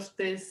came out of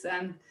this,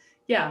 and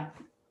a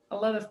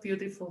lot of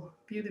beautiful,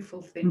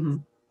 beautiful things.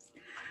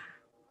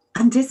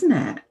 And isn't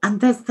it? And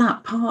there's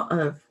that part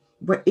of,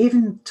 we're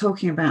even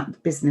talking about the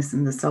business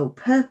and the soul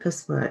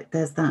purpose work,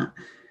 there's that,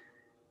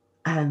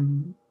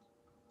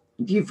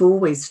 you've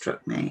always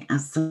struck me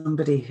as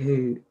somebody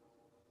who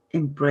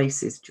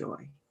embraces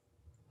joy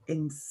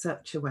in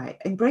such a way,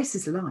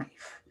 embraces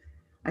life.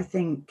 I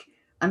think,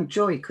 and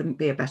joy couldn't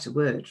be a better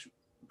word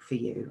for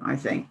you, I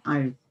think.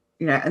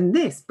 and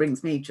this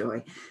brings me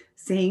joy,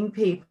 seeing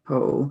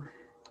people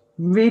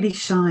really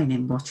shine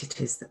in what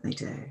it is that they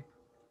do.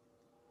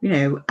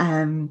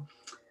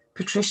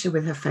 Patricia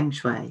with her feng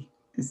shui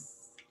is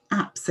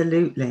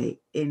absolutely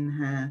in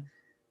her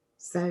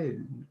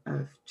zone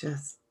of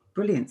just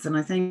brilliance. And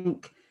I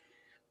think,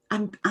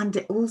 and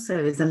it also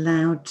is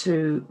allowed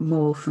to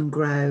morph and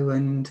grow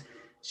and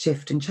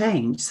shift and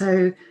change.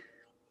 So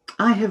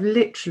I have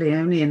literally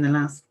only in the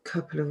last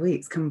couple of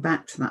weeks come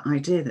back to that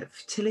idea that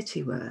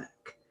fertility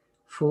work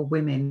for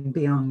women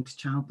beyond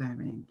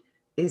childbearing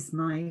is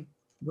my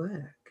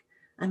work.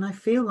 And I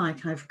feel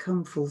like I've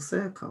come full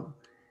circle,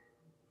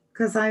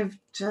 because I've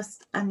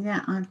just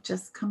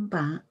come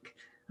back.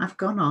 I've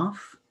gone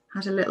off,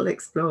 had a little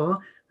explore,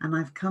 and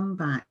I've come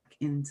back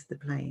into the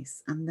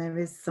place. And there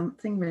is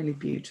something really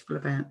beautiful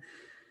about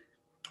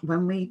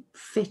when we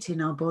fit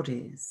in our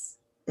bodies.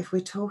 If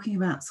we're talking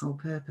about soul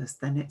purpose,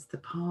 then it's the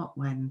part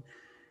when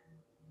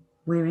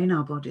we're in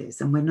our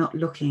bodies and we're not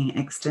looking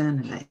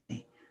externally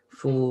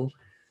for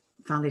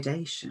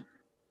validation,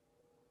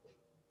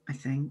 I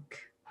think,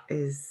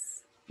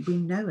 is we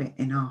know it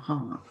in our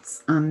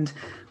hearts. And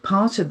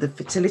part of the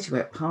fertility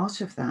work, part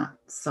of that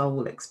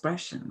soul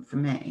expression for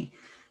me,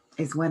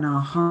 is when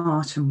our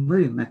heart and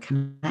womb are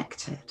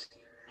connected.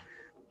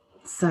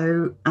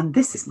 So, and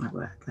this is my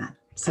work then.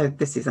 So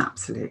this is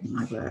absolutely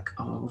my work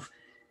of,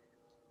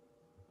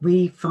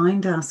 we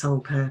find our soul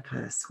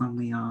purpose when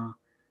we are,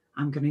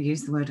 I'm going to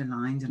use the word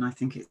aligned, and I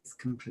think it's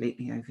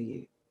completely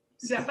overused.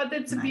 Yeah, but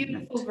it's a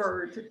beautiful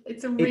word.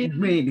 It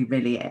really,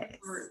 really is.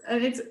 Word.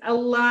 And it's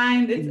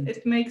aligned.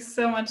 It makes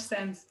so much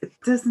sense.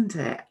 Doesn't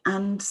it?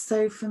 And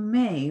so for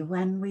me,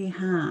 when we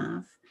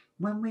are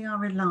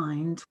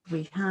aligned,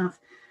 we have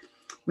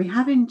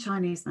in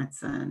Chinese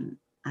medicine,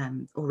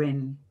 or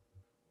in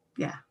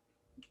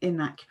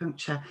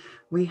acupuncture,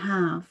 we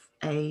have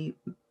a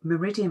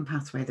meridian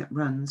pathway that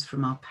runs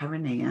from our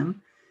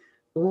perineum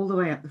all the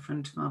way up the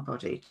front of our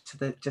body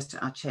to just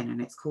at our chin,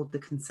 and it's called the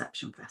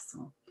conception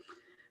vessel.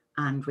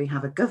 And we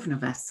have a governor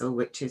vessel,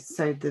 which is,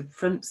 so the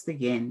front's the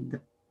yin,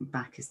 the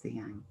back is the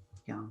yang.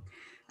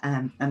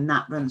 And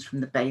that runs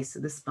from the base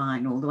of the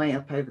spine all the way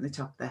up over the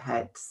top of the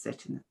head to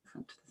sit in the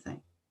front of the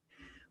thing.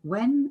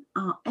 When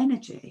our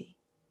energy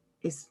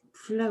is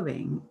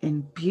flowing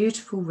in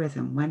beautiful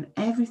rhythm, when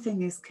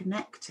everything is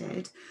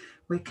connected,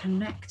 we're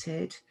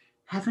connected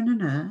heaven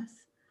and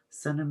earth,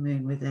 sun and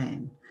moon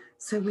within.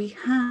 So we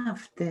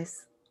have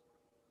this,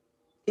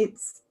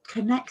 it's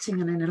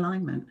connecting and in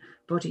alignment,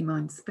 body,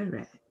 mind,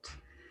 spirit.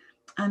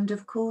 And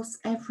of course,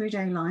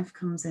 everyday life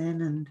comes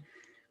in and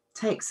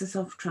takes us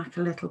off track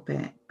a little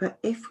bit. But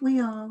if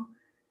we are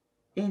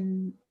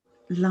in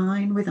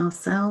line with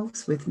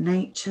ourselves, with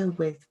nature,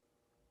 with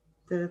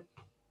the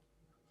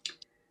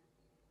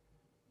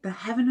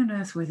heaven and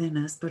earth within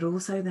us, but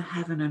also the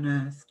heaven and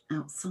earth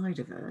outside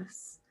of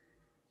us,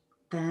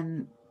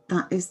 then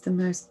that is the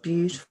most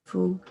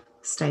beautiful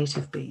state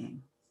of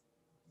being.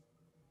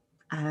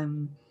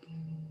 And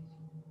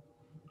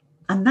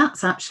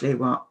that's actually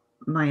what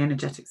my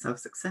energetic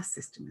self-success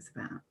system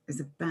is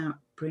about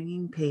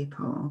bringing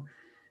people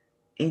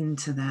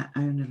into their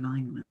own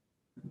alignment,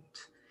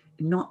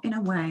 not in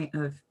a way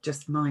of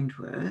just mind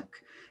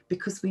work,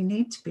 because we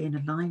need to be in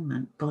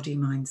alignment, body,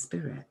 mind,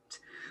 spirit.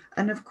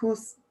 And of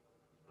course,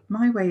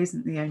 my way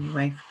isn't the only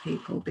way for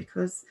people,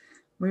 because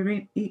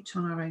we're each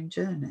on our own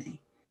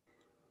journey.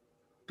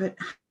 But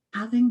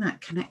having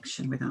that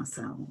connection with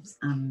ourselves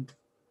and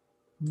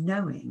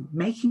knowing,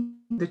 making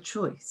the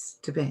choice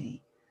to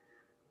be,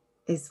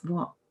 is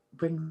what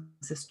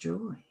brings us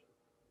joy.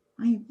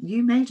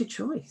 You made a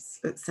choice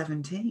at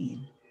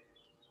 17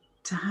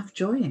 to have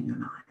joy in your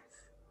life,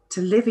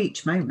 to live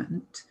each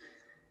moment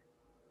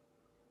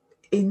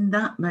in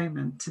that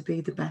moment, to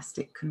be the best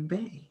it can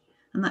be.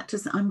 And that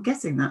doesn't, I'm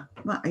guessing that,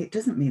 well, it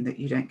doesn't mean that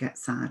you don't get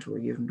sad, or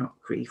you're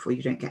not grief, or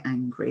you don't get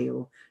angry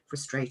or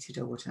frustrated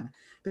or whatever,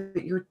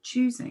 but you're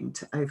choosing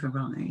to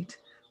override,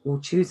 or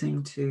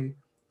choosing to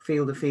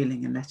feel the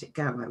feeling and let it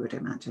go, I would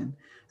imagine,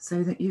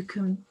 so that you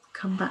can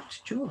come back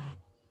to joy.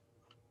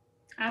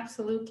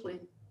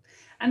 Absolutely.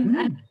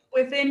 And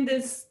within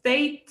this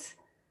state,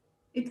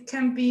 it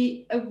can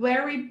be a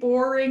very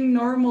boring,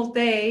 normal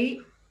day,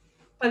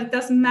 but it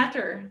doesn't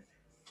matter.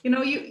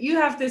 You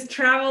have this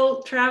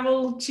travel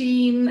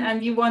gene,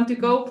 and you want to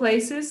go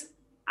places.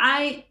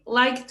 I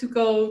like to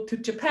go to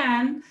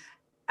Japan.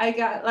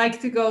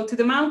 Like to go to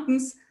the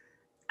mountains,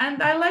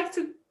 and I like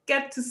to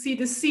get to see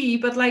the sea,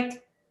 but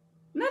like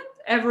not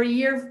every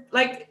year.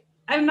 Like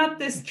I'm not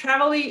this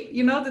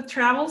the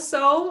travel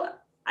soul.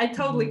 I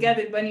totally get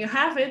it when you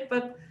have it,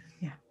 but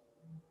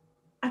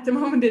at the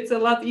moment it's a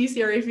lot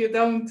easier if you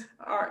don't,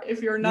 or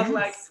if you're not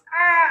like,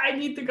 I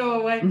need to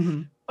go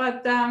away.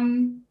 But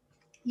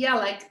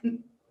like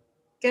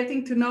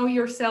getting to know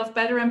yourself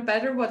better and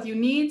better, what you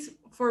need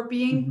for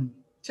being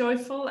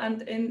joyful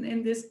and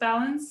in this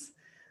balance.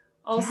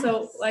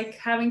 Also, like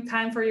having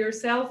time for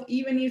yourself,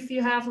 even if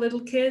you have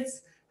little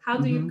kids, how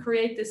do you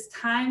create this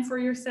time for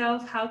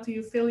yourself? How do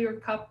you fill your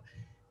cup?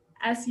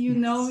 As you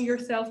know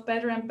yourself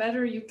better and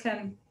better, you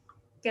can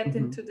get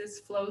into this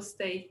flow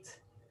state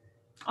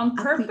on And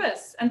we,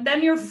 purpose, and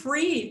then you're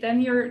free.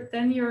 Then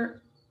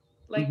you're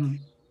like,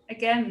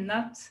 again,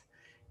 not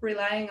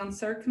relying on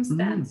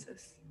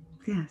circumstances.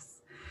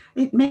 yes.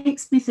 It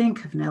makes me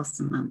think of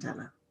Nelson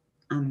Mandela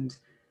and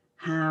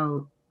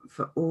how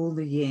for all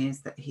the years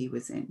that he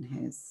was in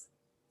his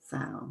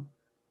cell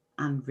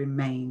and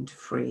remained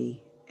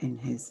free in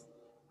his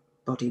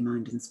body,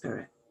 mind and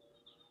spirit.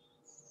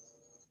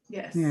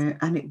 Yes. Yeah,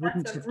 and it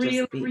wouldn't That's a have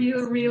real, just been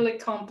real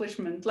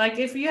accomplishment. Like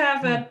if you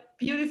have a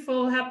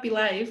beautiful, happy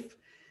life,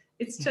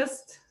 it's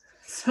just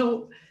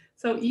so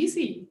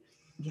easy.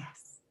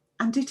 Yes.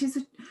 And it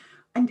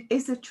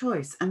is a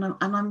choice. And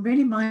I'm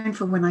really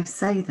mindful when I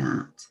say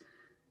that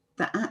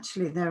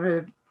actually there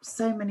are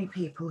so many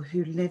people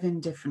who live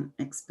in different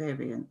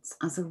experience.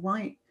 As a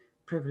white,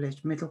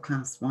 privileged,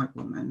 middle-class white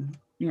woman,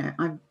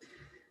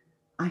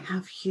 I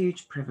have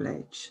huge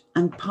privilege.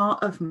 And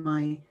part of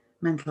my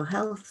mental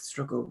health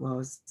struggle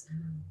was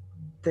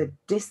the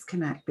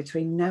disconnect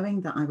between knowing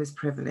that I was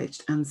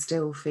privileged and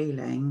still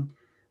feeling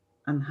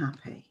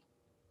unhappy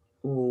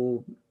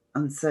or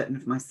uncertain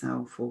of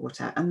myself or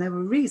whatever. And there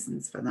were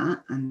reasons for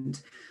that.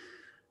 And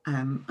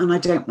I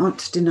don't want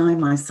to deny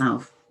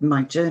myself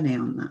my journey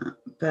on that.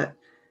 But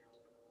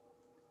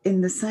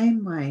in the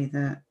same way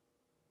that,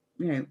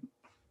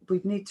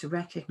 we need to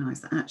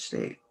recognize that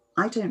actually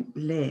I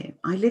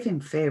live in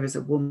fear as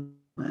a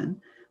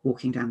woman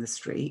walking down the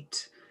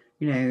street,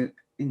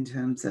 in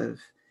terms of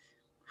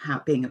how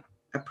being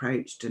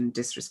approached and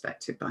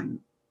disrespected by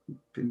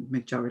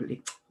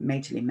majorly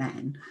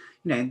men.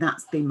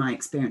 That's been my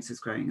experience as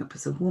growing up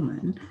as a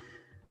woman.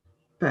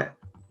 But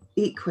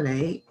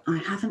equally, I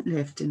haven't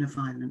lived in a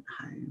violent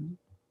home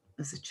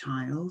as a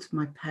child.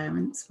 My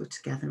parents were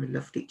together and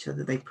loved each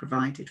other. They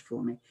provided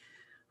for me.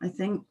 I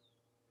think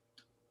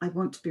I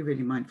want to be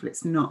really mindful.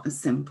 It's not as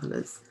simple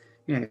as,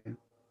 you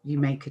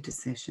make a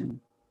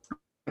decision.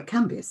 It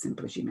can be as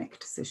simple as you make a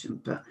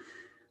decision, but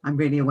I'm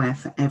really aware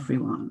for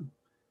everyone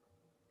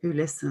who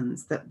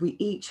listens that we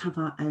each have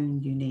our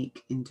own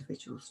unique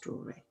individual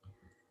story.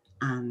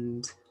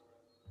 And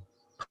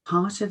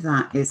part of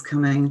that is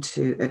coming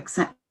to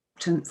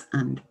acceptance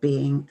and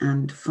being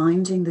and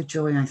finding the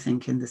joy, I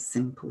think, in the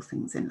simple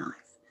things in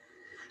life.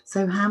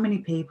 So how many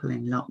people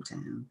in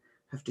lockdown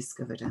have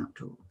discovered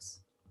outdoors?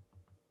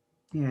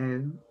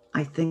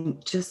 I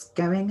think just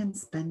going and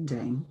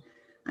spending,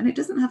 and it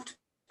doesn't have to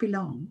be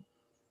long,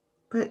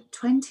 but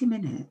 20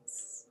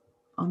 minutes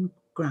on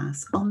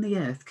grass, on the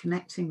earth,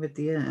 connecting with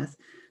the earth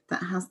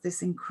that has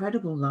this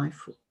incredible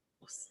life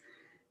force,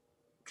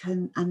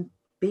 and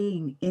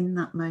being in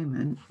that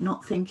moment,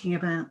 not thinking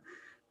about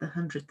the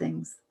 100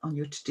 things on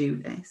your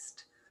to-do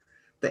list.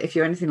 But if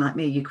you're anything like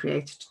me, you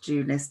create a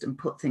to-do list and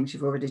put things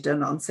you've already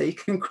done on so you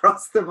can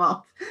cross them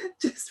off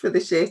just for the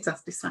sheer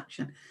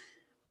satisfaction.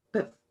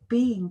 But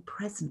being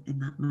present in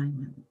that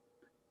moment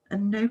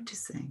and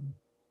noticing,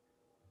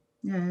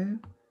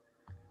 and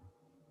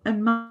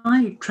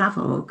my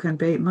travel can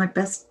be, my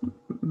best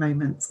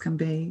moments can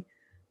be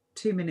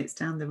 2 minutes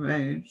down the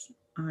road.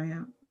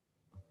 I'm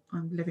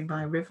living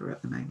by a river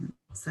at the moment,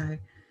 so,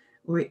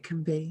 or it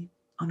can be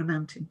on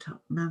a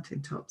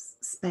mountaintops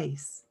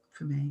space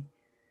for me.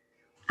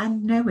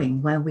 And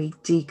knowing where we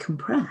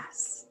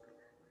decompress.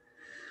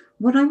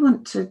 What I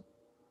want to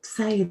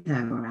say though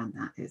around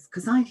that is,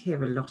 because I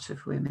hear a lot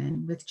of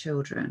women with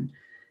children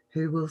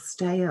who will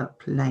stay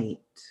up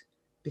late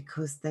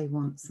because they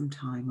want some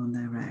time on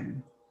their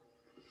own.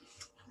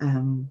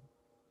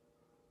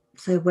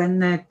 So when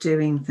they're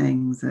doing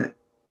things at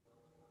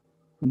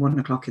 1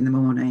 o'clock in the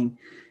morning,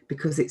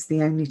 because it's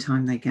the only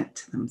time they get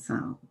to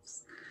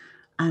themselves.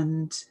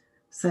 And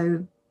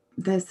so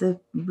there's a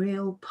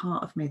real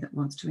part of me that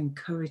wants to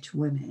encourage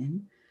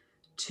women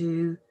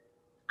to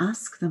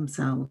ask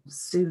themselves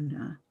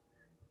sooner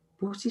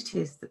what it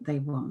is that they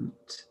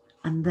want,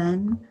 and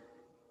then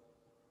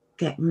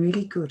get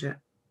really good at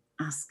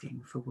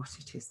asking for what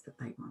it is that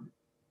they want.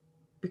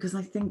 Because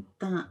I think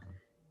that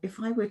if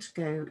I were to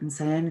go and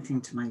say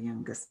anything to my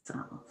younger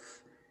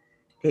self,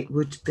 it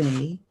would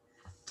be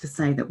to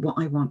say that what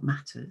I want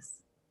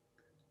matters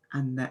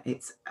and that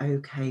it's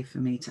okay for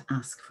me to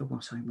ask for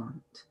what I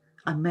want.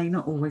 I may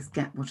not always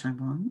get what I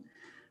want,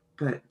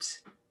 but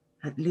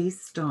at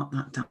least start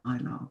that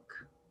dialogue.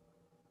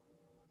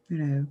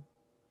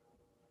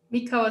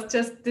 Mika was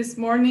just this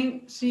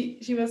morning,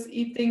 she was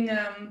eating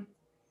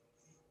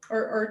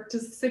or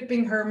just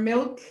sipping her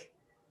milk,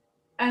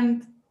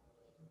 and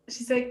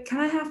she said, "Can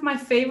I have my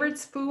favorite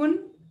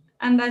spoon?"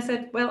 And I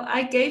said, "Well,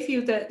 I gave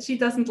you she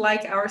doesn't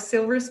like our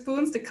silver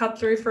spoons, the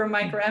cutlery from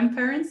my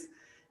grandparents.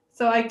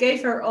 So I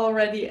gave her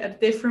already a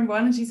different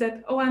one." And she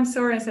said, "Oh, I'm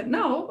sorry." I said,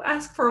 "No,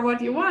 ask for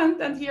what you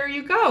want and here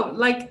you go."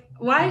 Like,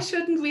 why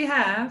shouldn't we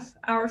have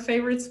our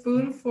favorite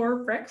spoon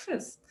for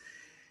breakfast?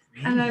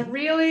 Really?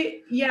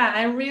 And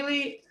I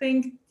really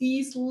think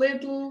these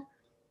little,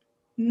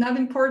 not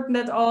important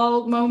at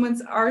all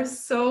moments are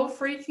so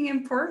freaking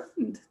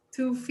important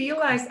to feel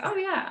like, oh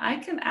yeah, I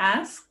can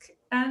ask,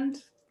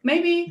 and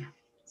maybe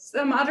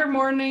some other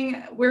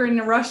morning we're in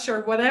a rush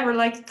or whatever,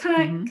 like,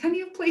 Mm-hmm. can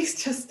you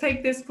please just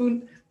take this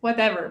spoon,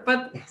 whatever.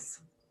 But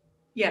Yes.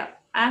 yeah,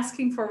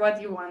 asking for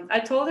what you want. I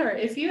told her,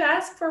 if you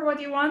ask for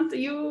what you want,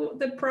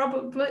 the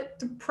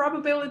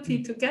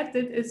probability to get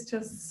it is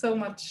just so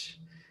much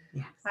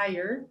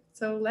higher.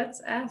 So let's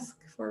ask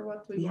for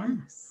what we want.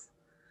 Yes.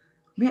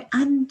 Yeah,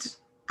 and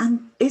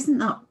isn't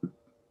that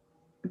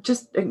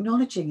just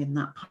acknowledging in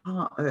that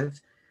part of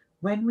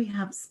when we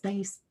have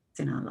space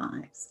in our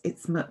lives,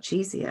 it's much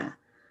easier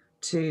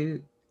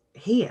to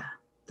hear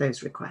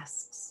those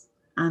requests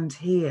and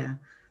hear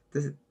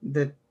the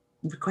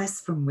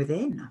requests from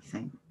within, I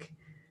think.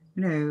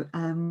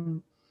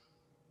 And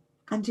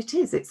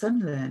it's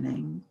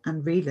unlearning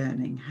and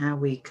relearning how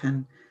we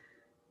can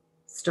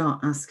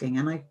start asking.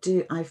 And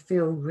I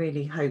feel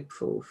really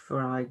hopeful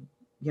for our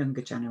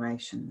younger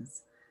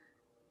generations,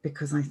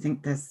 because I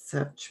think there's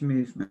such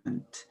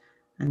movement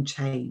and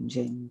change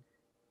in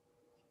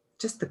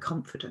just the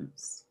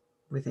confidence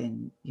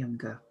within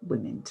younger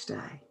women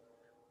today.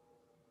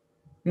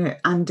 Yeah,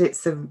 and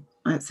it's a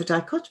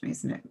dichotomy,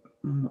 isn't it?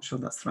 I'm not sure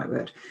that's the right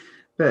word,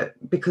 but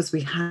because we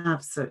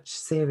have such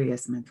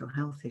serious mental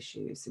health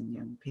issues in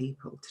young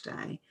people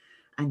today,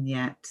 and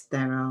yet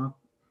there are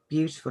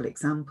beautiful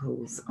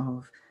examples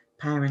of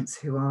parents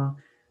who are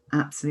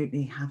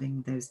absolutely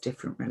having those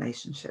different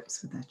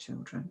relationships with their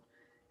children,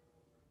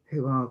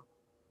 who are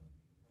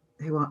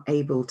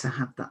able to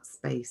have that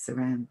space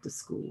around the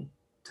school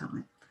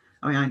time.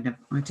 I mean,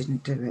 I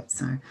didn't do it,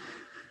 so,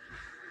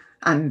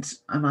 and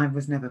I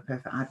was never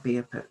perfect. I'd be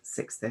up at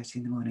 6:30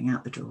 in the morning,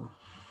 out the door,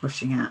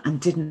 rushing out,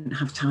 and didn't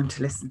have time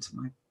to listen to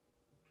my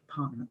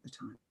partner at the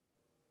time.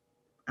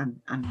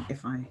 And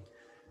if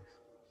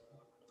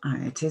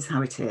it is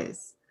how it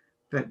is,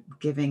 but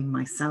giving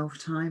myself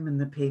time and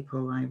the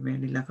people I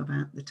really love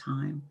about the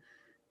time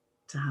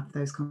to have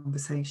those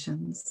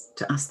conversations,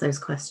 to ask those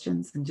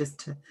questions, and just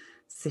to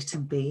sit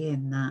and be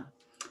in that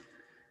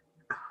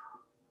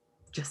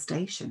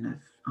gestation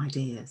of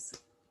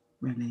ideas,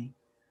 really,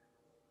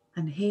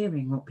 and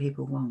hearing what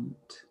people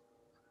want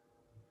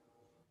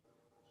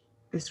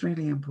is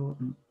really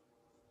important,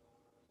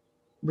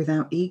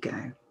 without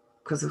ego,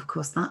 because of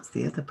course that's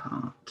the other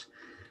part,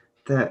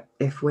 that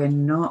if we're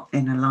not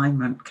in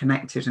alignment,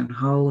 connected and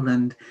whole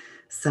and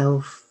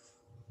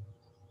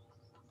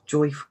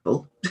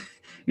self-joyful,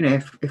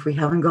 if we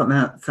haven't got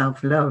that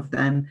self-love,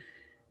 then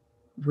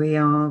we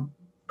are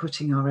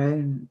putting our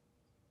own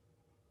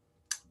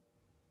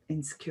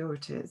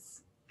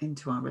insecurities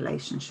into our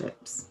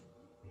relationships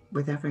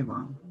with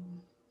everyone,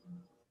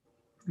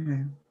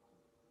 and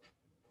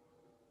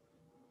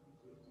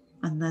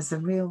there's a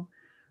real,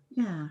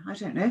 I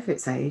don't know if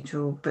it's age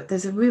but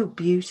there's a real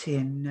beauty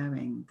in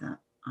knowing that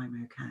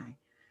I'm okay.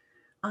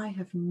 I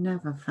have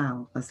never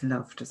felt as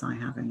loved as I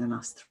have in the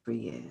last 3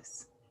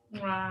 years.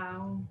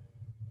 Wow.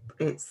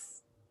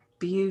 It's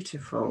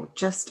beautiful.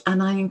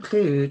 And I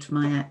include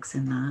my ex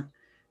in that.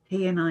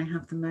 He and I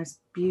have the most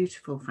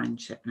beautiful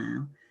friendship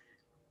now.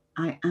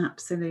 I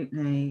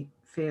absolutely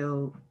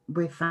feel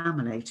we're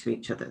family to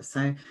each other.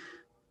 So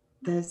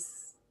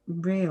there's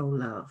real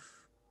love.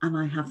 And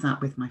I have that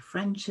with my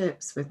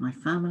friendships, with my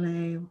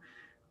family,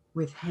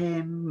 with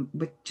him,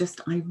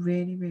 I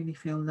really, really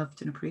feel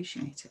loved and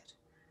appreciated.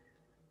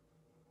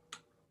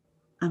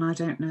 And I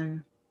don't know,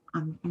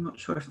 I'm not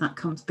sure if that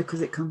comes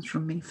because it comes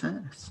from me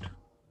first.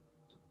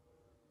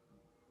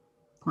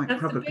 That's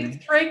probably the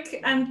big trick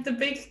and the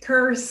big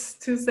curse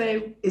to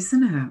say,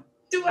 isn't it?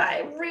 Do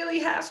I really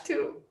have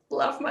to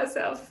love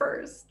myself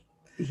first?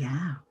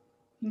 Yeah.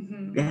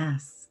 Mm-hmm.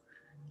 Yes.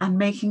 And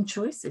making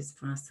choices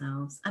for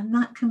ourselves. And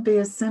that can be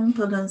as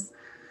simple as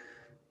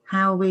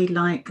how we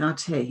like our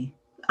tea.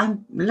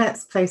 And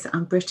let's face it,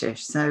 I'm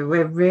British, so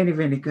we're really,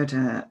 really good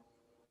at,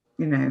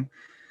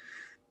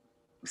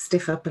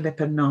 stiff upper lip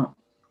and not,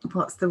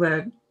 what's the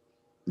word?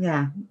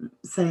 Yeah,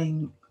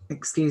 saying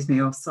excuse me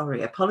or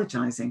sorry,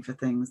 apologising for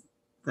things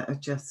that are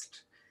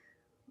just,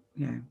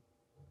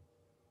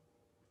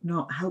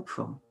 not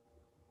helpful.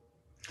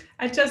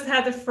 I just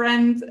had a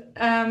friend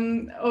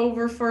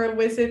over for a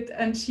visit,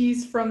 and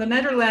she's from the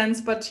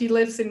Netherlands, but she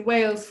lives in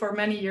Wales for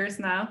many years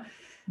now.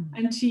 Mm-hmm.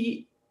 And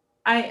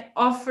I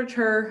offered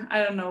her,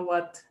 I don't know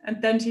what,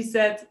 and then she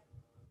said,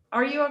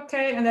 "Are you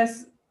okay?" And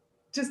that's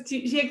just,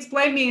 she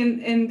explained me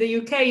in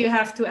the UK, you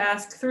have to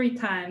ask 3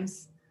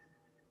 times.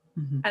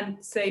 Mm-hmm.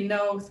 And say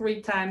no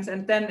 3 times.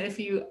 And then if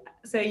you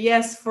say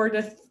yes for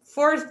the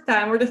 4th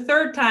time or the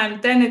 3rd time,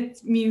 then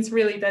it means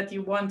really that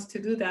you want to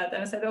do that.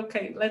 And I said,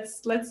 okay,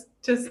 let's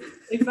just,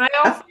 if I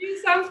offer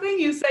you something,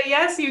 you say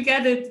yes, you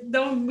get it.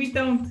 We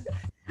don't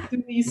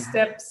do these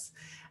steps.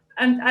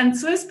 And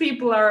Swiss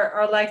people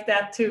are like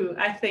that too,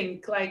 I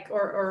think, like,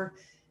 or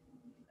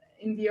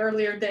in the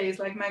earlier days,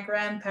 like my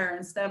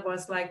grandparents, that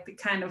was like the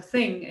kind of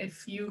thing.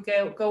 If you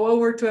go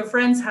over to a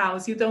friend's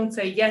house, you don't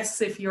say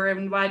yes if you're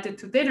invited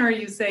to dinner,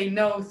 you say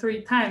no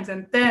 3 times.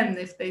 And then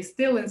if they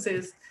still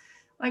insist,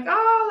 like,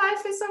 oh,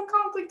 life is so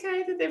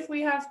complicated if we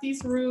have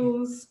these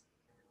rules.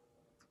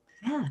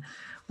 Yeah.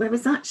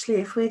 Whereas actually,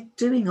 if we're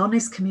doing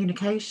honest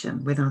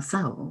communication with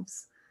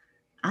ourselves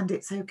and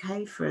it's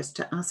okay for us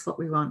to ask what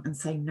we want and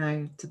say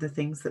no to the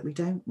things that we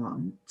don't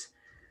want,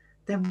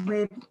 then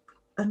we're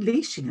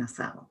unleashing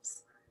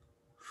ourselves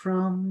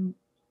from,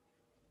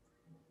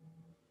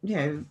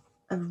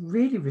 a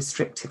really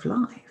restrictive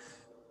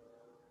life.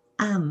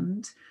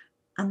 And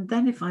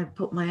then if I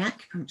put my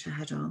acupuncture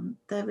head on,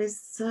 there is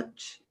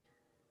such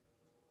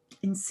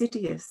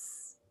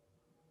insidious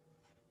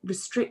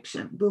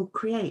restriction will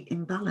create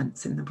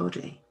imbalance in the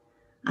body.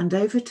 And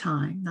over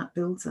time, that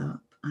builds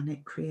up and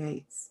it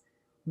creates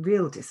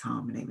real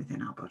disharmony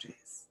within our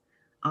bodies,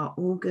 our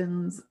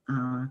organs,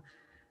 our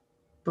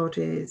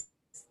bodies,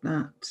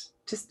 that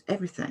just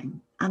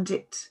everything. And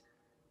it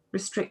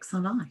restricts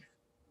our life.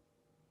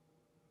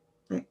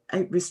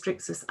 It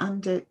restricts us,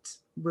 and it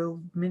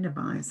will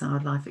minimize our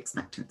life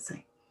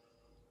expectancy.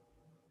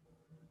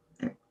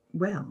 It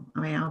will. I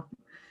mean,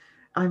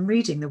 I'm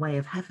reading The Way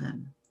of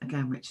Heaven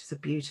again, which is a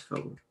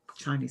beautiful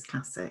Chinese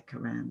classic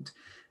around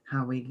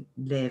how we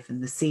live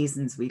and the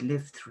seasons we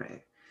live through.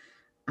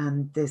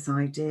 And this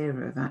idea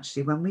of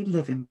actually when we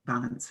live in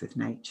balance with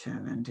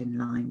nature and in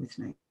line with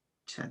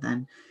nature,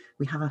 then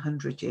we have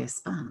 100-year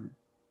span.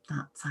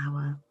 That's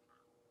our,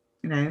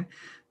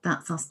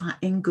 that's our span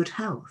in good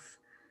health.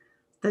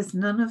 There's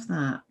none of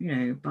that,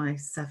 by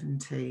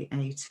 70,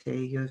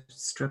 80, you're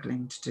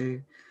struggling to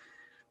do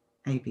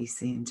A, B,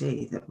 C, and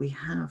D, that we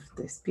have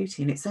this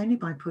beauty. And it's only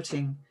by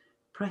putting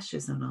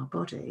pressures on our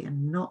body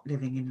and not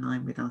living in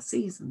line with our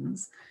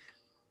seasons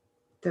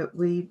that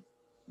we,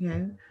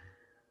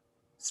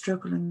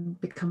 struggle and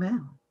become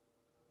ill.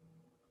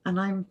 And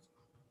I'm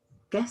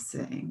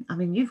guessing, I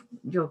mean,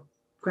 your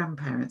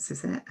grandparents,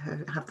 is it,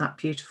 have that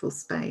beautiful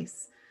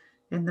space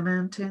in the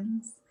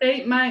mountains?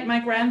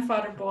 My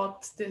grandfather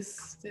bought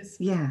this.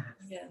 Yeah.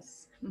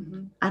 Yes.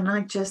 Mm-hmm. And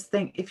I just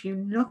think if you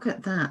look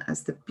at that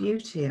as the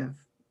beauty of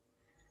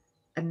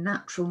a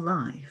natural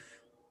life,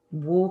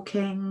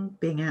 walking,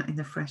 being out in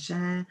the fresh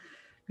air,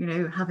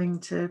 having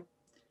to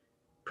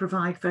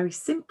provide very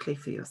simply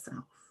for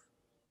yourself.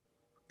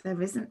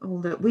 There isn't all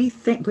that. We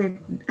think we're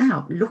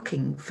out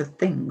looking for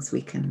things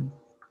we can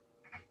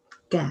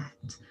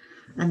get,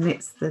 and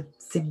it's the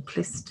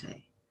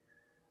simplicity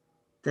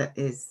that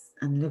is,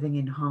 and living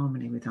in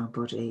harmony with our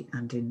body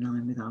and in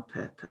line with our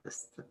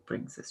purpose, that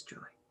brings us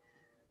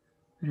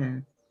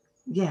joy.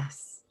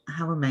 Yes,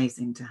 how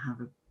amazing to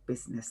have a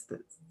business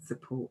that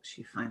supports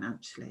you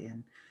financially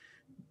and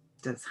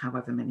does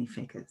however many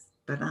figures,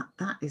 but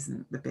that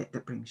isn't the bit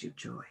that brings you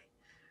joy.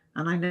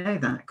 And I know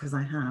that because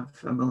I have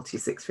a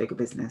multi-six-figure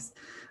business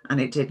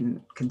and it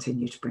didn't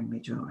continue to bring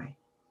me joy.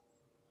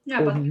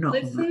 Yeah, but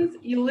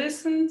you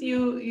listened,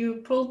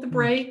 you pulled the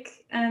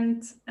brake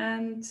and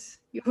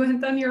you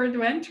went on your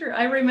adventure.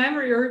 I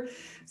remember your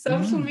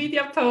social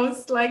media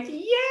posts like,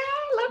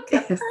 look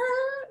at her.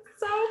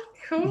 So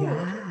cool.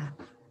 Yeah,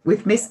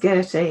 with Miss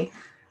Gertie.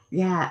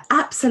 Yeah,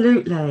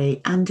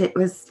 absolutely. And it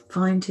was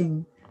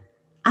finding,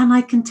 and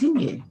I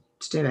continue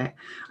to do it.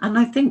 And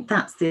I think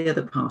that's the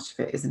other part of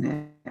it, isn't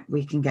it?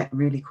 We can get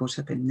really caught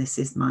up in, this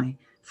is my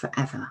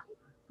forever.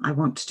 I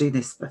want to do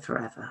this for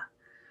forever.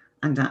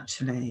 And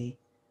actually,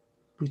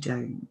 we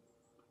don't.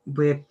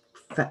 We're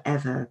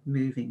forever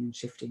moving and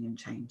shifting and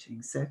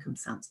changing.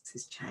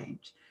 Circumstances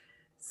change.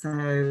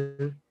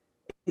 So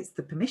it's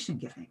the permission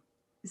giving,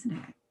 isn't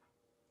it?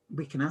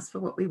 We can ask for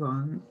what we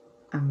want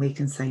and we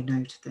can say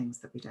no to things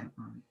that we don't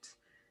want.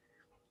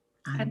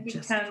 And we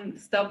can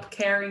stop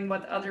caring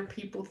what other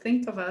people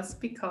think of us,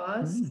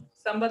 because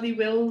somebody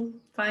will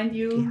find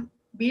you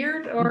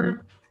weird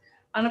or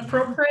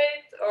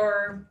inappropriate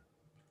or...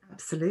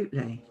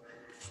 Absolutely.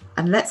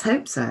 And let's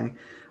hope so.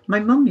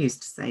 My mum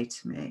used to say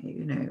to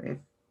me,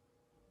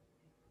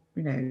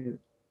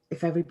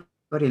 if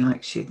everybody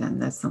likes you, then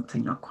there's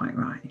something not quite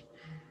right.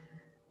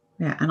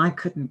 Yeah, and I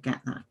couldn't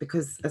get that,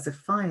 because as a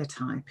fire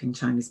type in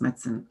Chinese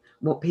medicine,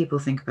 what people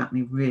think about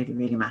me really,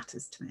 really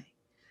matters to me.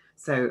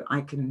 So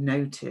I can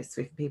notice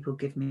if people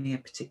give me a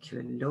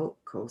particular look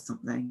or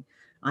something,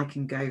 I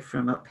can go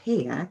from up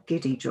here,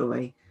 giddy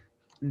joy,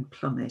 and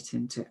plummet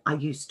into, I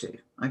used to,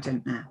 I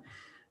don't now,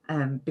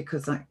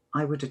 because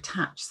I would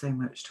attach so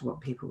much to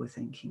what people were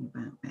thinking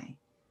about me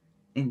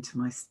into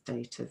my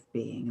state of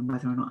being and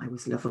whether or not I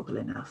was lovable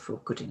enough or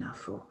good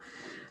enough, or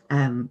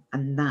and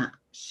that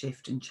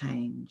shift and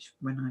change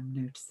when I'm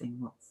noticing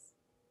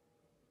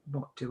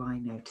what do I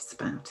notice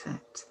about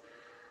it.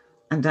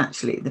 And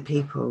actually the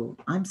people,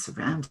 I'm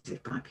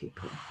surrounded by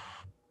people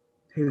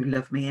who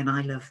love me and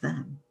I love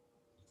them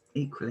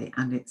equally,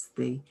 and it's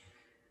the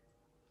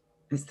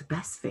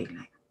best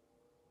feeling.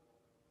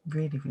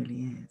 Really,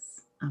 really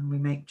is. And we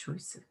make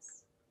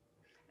choices.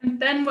 And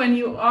then when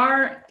you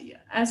are,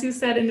 as you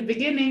said in the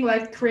beginning,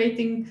 like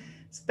creating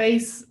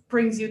space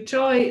brings you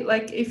joy.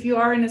 Like if you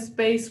are in a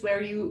space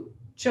where you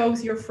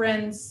chose your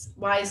friends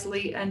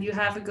wisely and you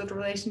have a good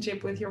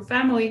relationship with your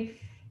family,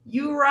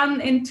 you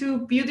run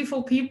into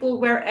beautiful people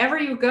wherever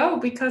you go,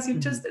 because you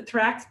just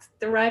attract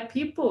the right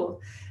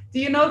people. Do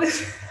you know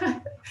this?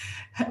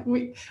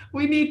 we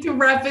need to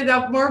wrap it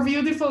up more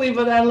beautifully,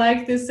 but I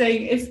like this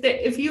saying: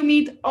 if you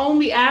meet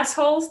only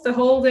assholes the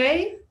whole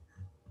day,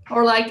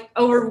 or like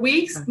over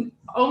weeks,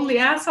 only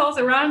assholes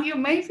around you,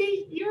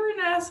 maybe you're an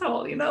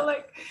asshole,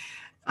 like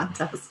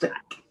fantastic.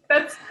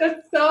 That's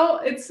so,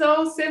 it's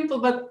so simple.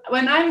 But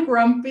when I'm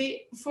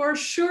grumpy, for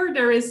sure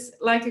there is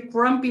like a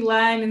grumpy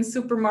line in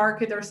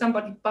supermarket, or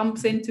somebody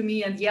bumps into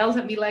me and yells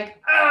at me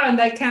like, and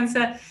I can't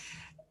say.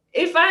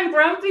 If I'm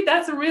grumpy,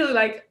 that's really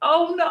like,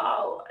 oh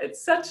no,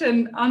 it's such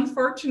an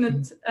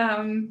unfortunate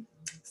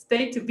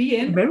state to be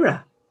in.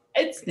 Mirror.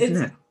 It's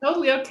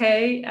totally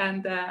okay,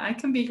 and I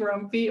can be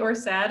grumpy or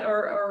sad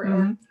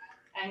or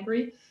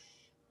angry,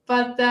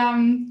 but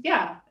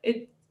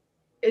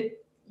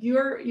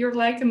you're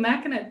like a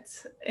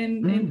magnet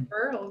in the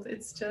world.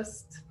 It's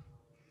just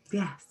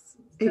it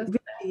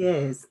really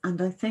is,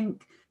 and I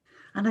think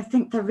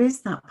there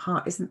is that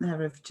part, isn't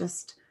there, of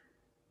just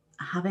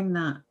having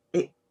that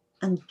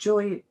and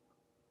joy.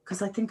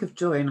 Because I think of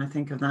joy and I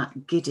think of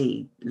that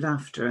giddy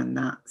laughter and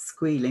that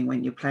squealing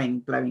when you're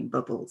blowing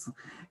bubbles.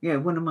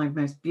 One of my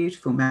most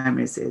beautiful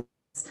memories is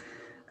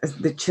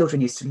the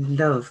children used to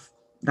love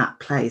that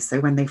play. So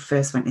when they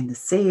first went in the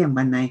sea and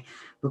when they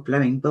were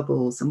blowing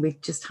bubbles, and we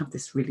just have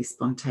this really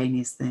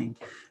spontaneous thing.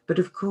 But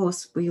of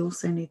course, we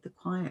also need the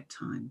quiet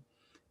time.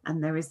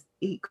 And there is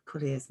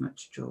equally as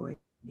much joy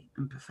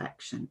and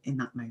perfection in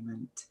that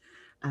moment.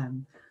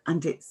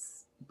 And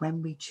it's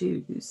when we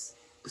choose.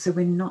 So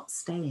we're not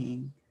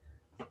staying.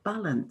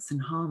 Balance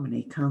and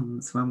harmony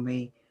comes when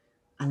we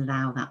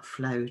allow that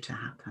flow to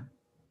happen.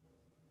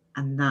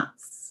 And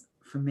that's,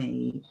 for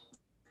me,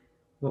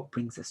 what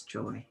brings us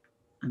joy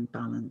and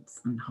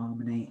balance and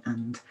harmony.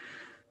 And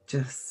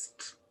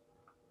just,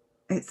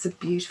 it's a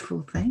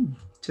beautiful thing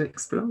to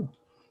explore,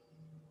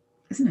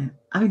 isn't it?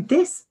 I mean,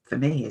 this, for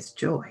me, is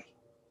joy.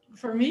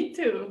 For me,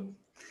 too.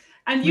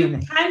 And you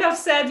kind of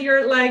said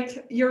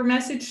your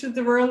message to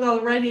the world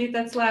already.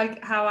 That's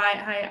like how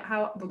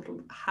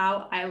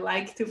I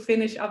like to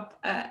finish up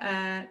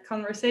a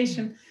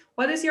conversation.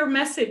 What is your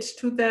message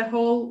to the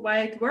whole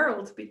wide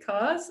world?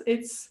 Because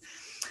it's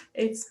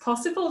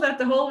possible that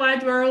the whole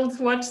wide world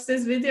watches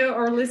this video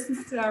or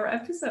listens to our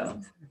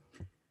episode.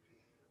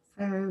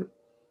 So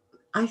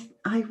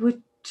I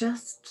would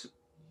just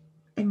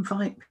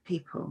invite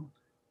people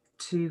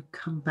to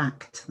come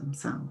back to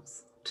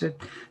themselves.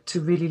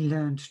 To really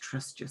learn to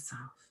trust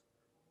yourself,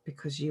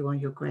 because you are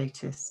your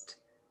greatest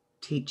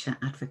teacher,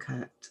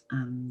 advocate,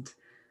 and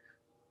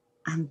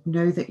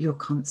know that you're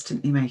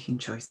constantly making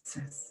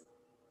choices.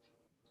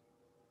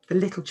 The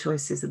little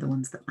choices are the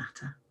ones that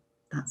matter.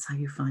 That's how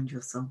you find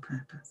your soul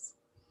purpose.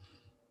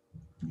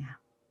 Yeah.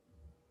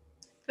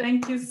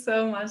 Thank you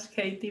so much,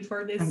 Katy,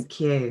 for this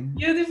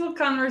beautiful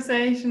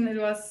conversation. It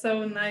was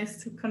so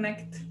nice to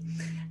connect.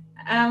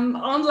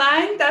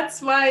 Online,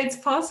 that's why it's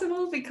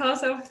possible,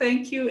 because of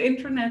thank you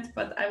internet,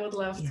 but I would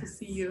love to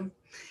see you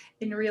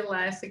in real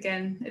life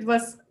again.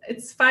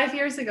 It's 5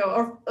 years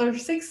ago or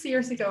 6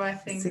 years ago, I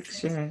think.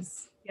 6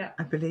 years,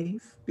 I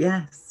believe.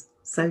 Yes.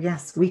 So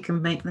yes, we can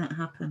make that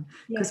happen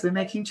because we're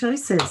making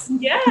choices.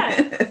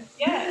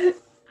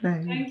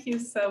 Thank you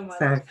so much.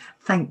 So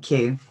thank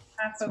you.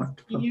 Have a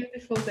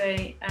beautiful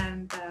day,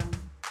 and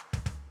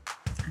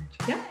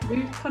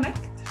we'll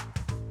connect.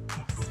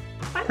 Yes.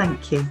 Bye.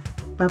 Thank you.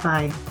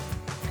 Bye-bye.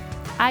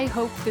 I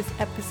hope this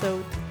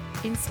episode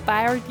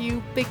inspired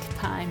you big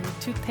time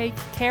to take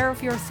care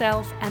of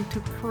yourself and to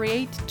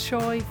create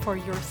joy for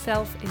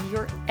yourself in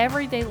your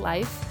everyday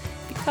life,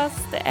 because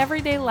the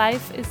everyday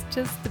life is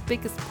just the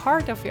biggest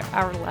part of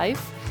our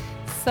life.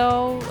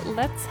 So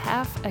let's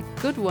have a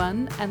good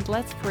one, and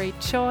let's create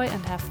joy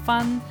and have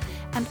fun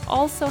and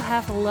also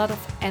have a lot of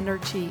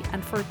energy.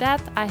 And for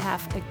that, I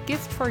have a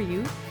gift for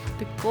you.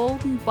 The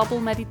Golden Bubble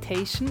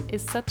Meditation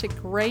is such a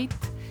great,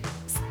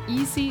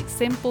 easy,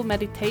 simple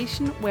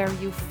meditation where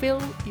you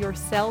fill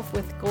yourself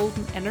with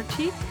golden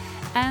energy,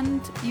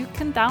 and you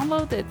can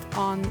download it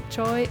on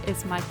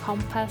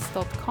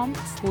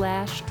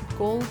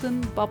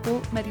joyismycompass.com/golden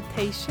bubble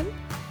meditation.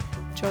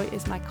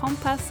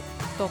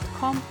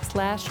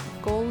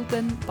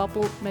 joyismycompass.com/golden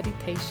bubble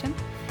meditation,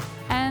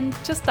 and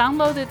just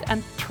download it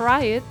and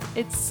try it.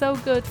 It's so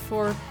good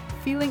for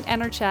feeling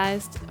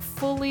energized,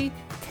 fully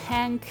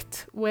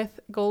tanked with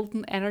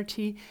golden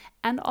energy,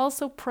 and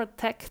also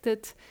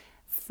protected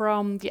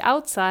from the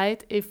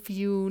outside if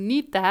you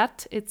need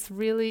that. It's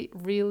really,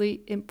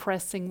 really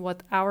impressive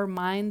what our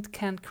mind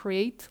can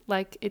create.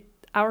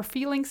 Our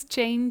feelings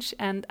change,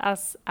 and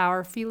as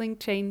our feeling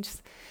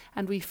changes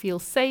and we feel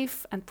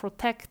safe and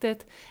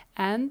protected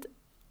and,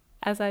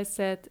 as I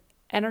said,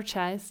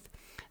 energized,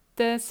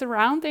 the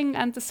surrounding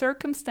and the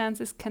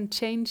circumstances can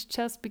change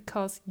just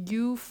because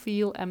you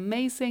feel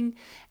amazing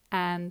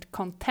and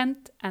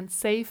content and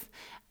safe,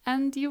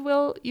 and you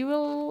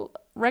will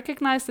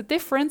recognize the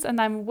difference. And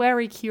I'm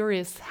very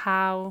curious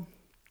how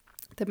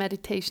the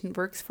meditation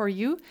works for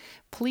you.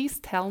 Please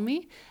tell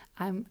me.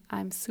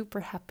 I'm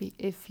super happy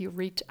if you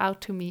reach out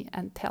to me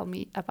and tell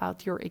me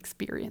about your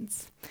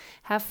experience.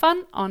 Have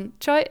fun on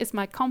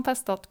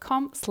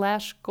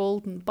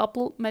joyismycompass.com/golden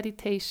bubble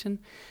meditation.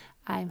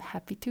 I'm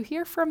happy to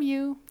hear from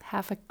you.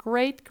 Have a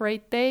great,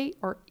 great day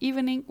or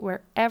evening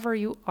wherever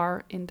you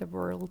are in the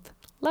world.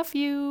 Love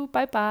you.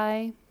 Bye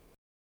bye.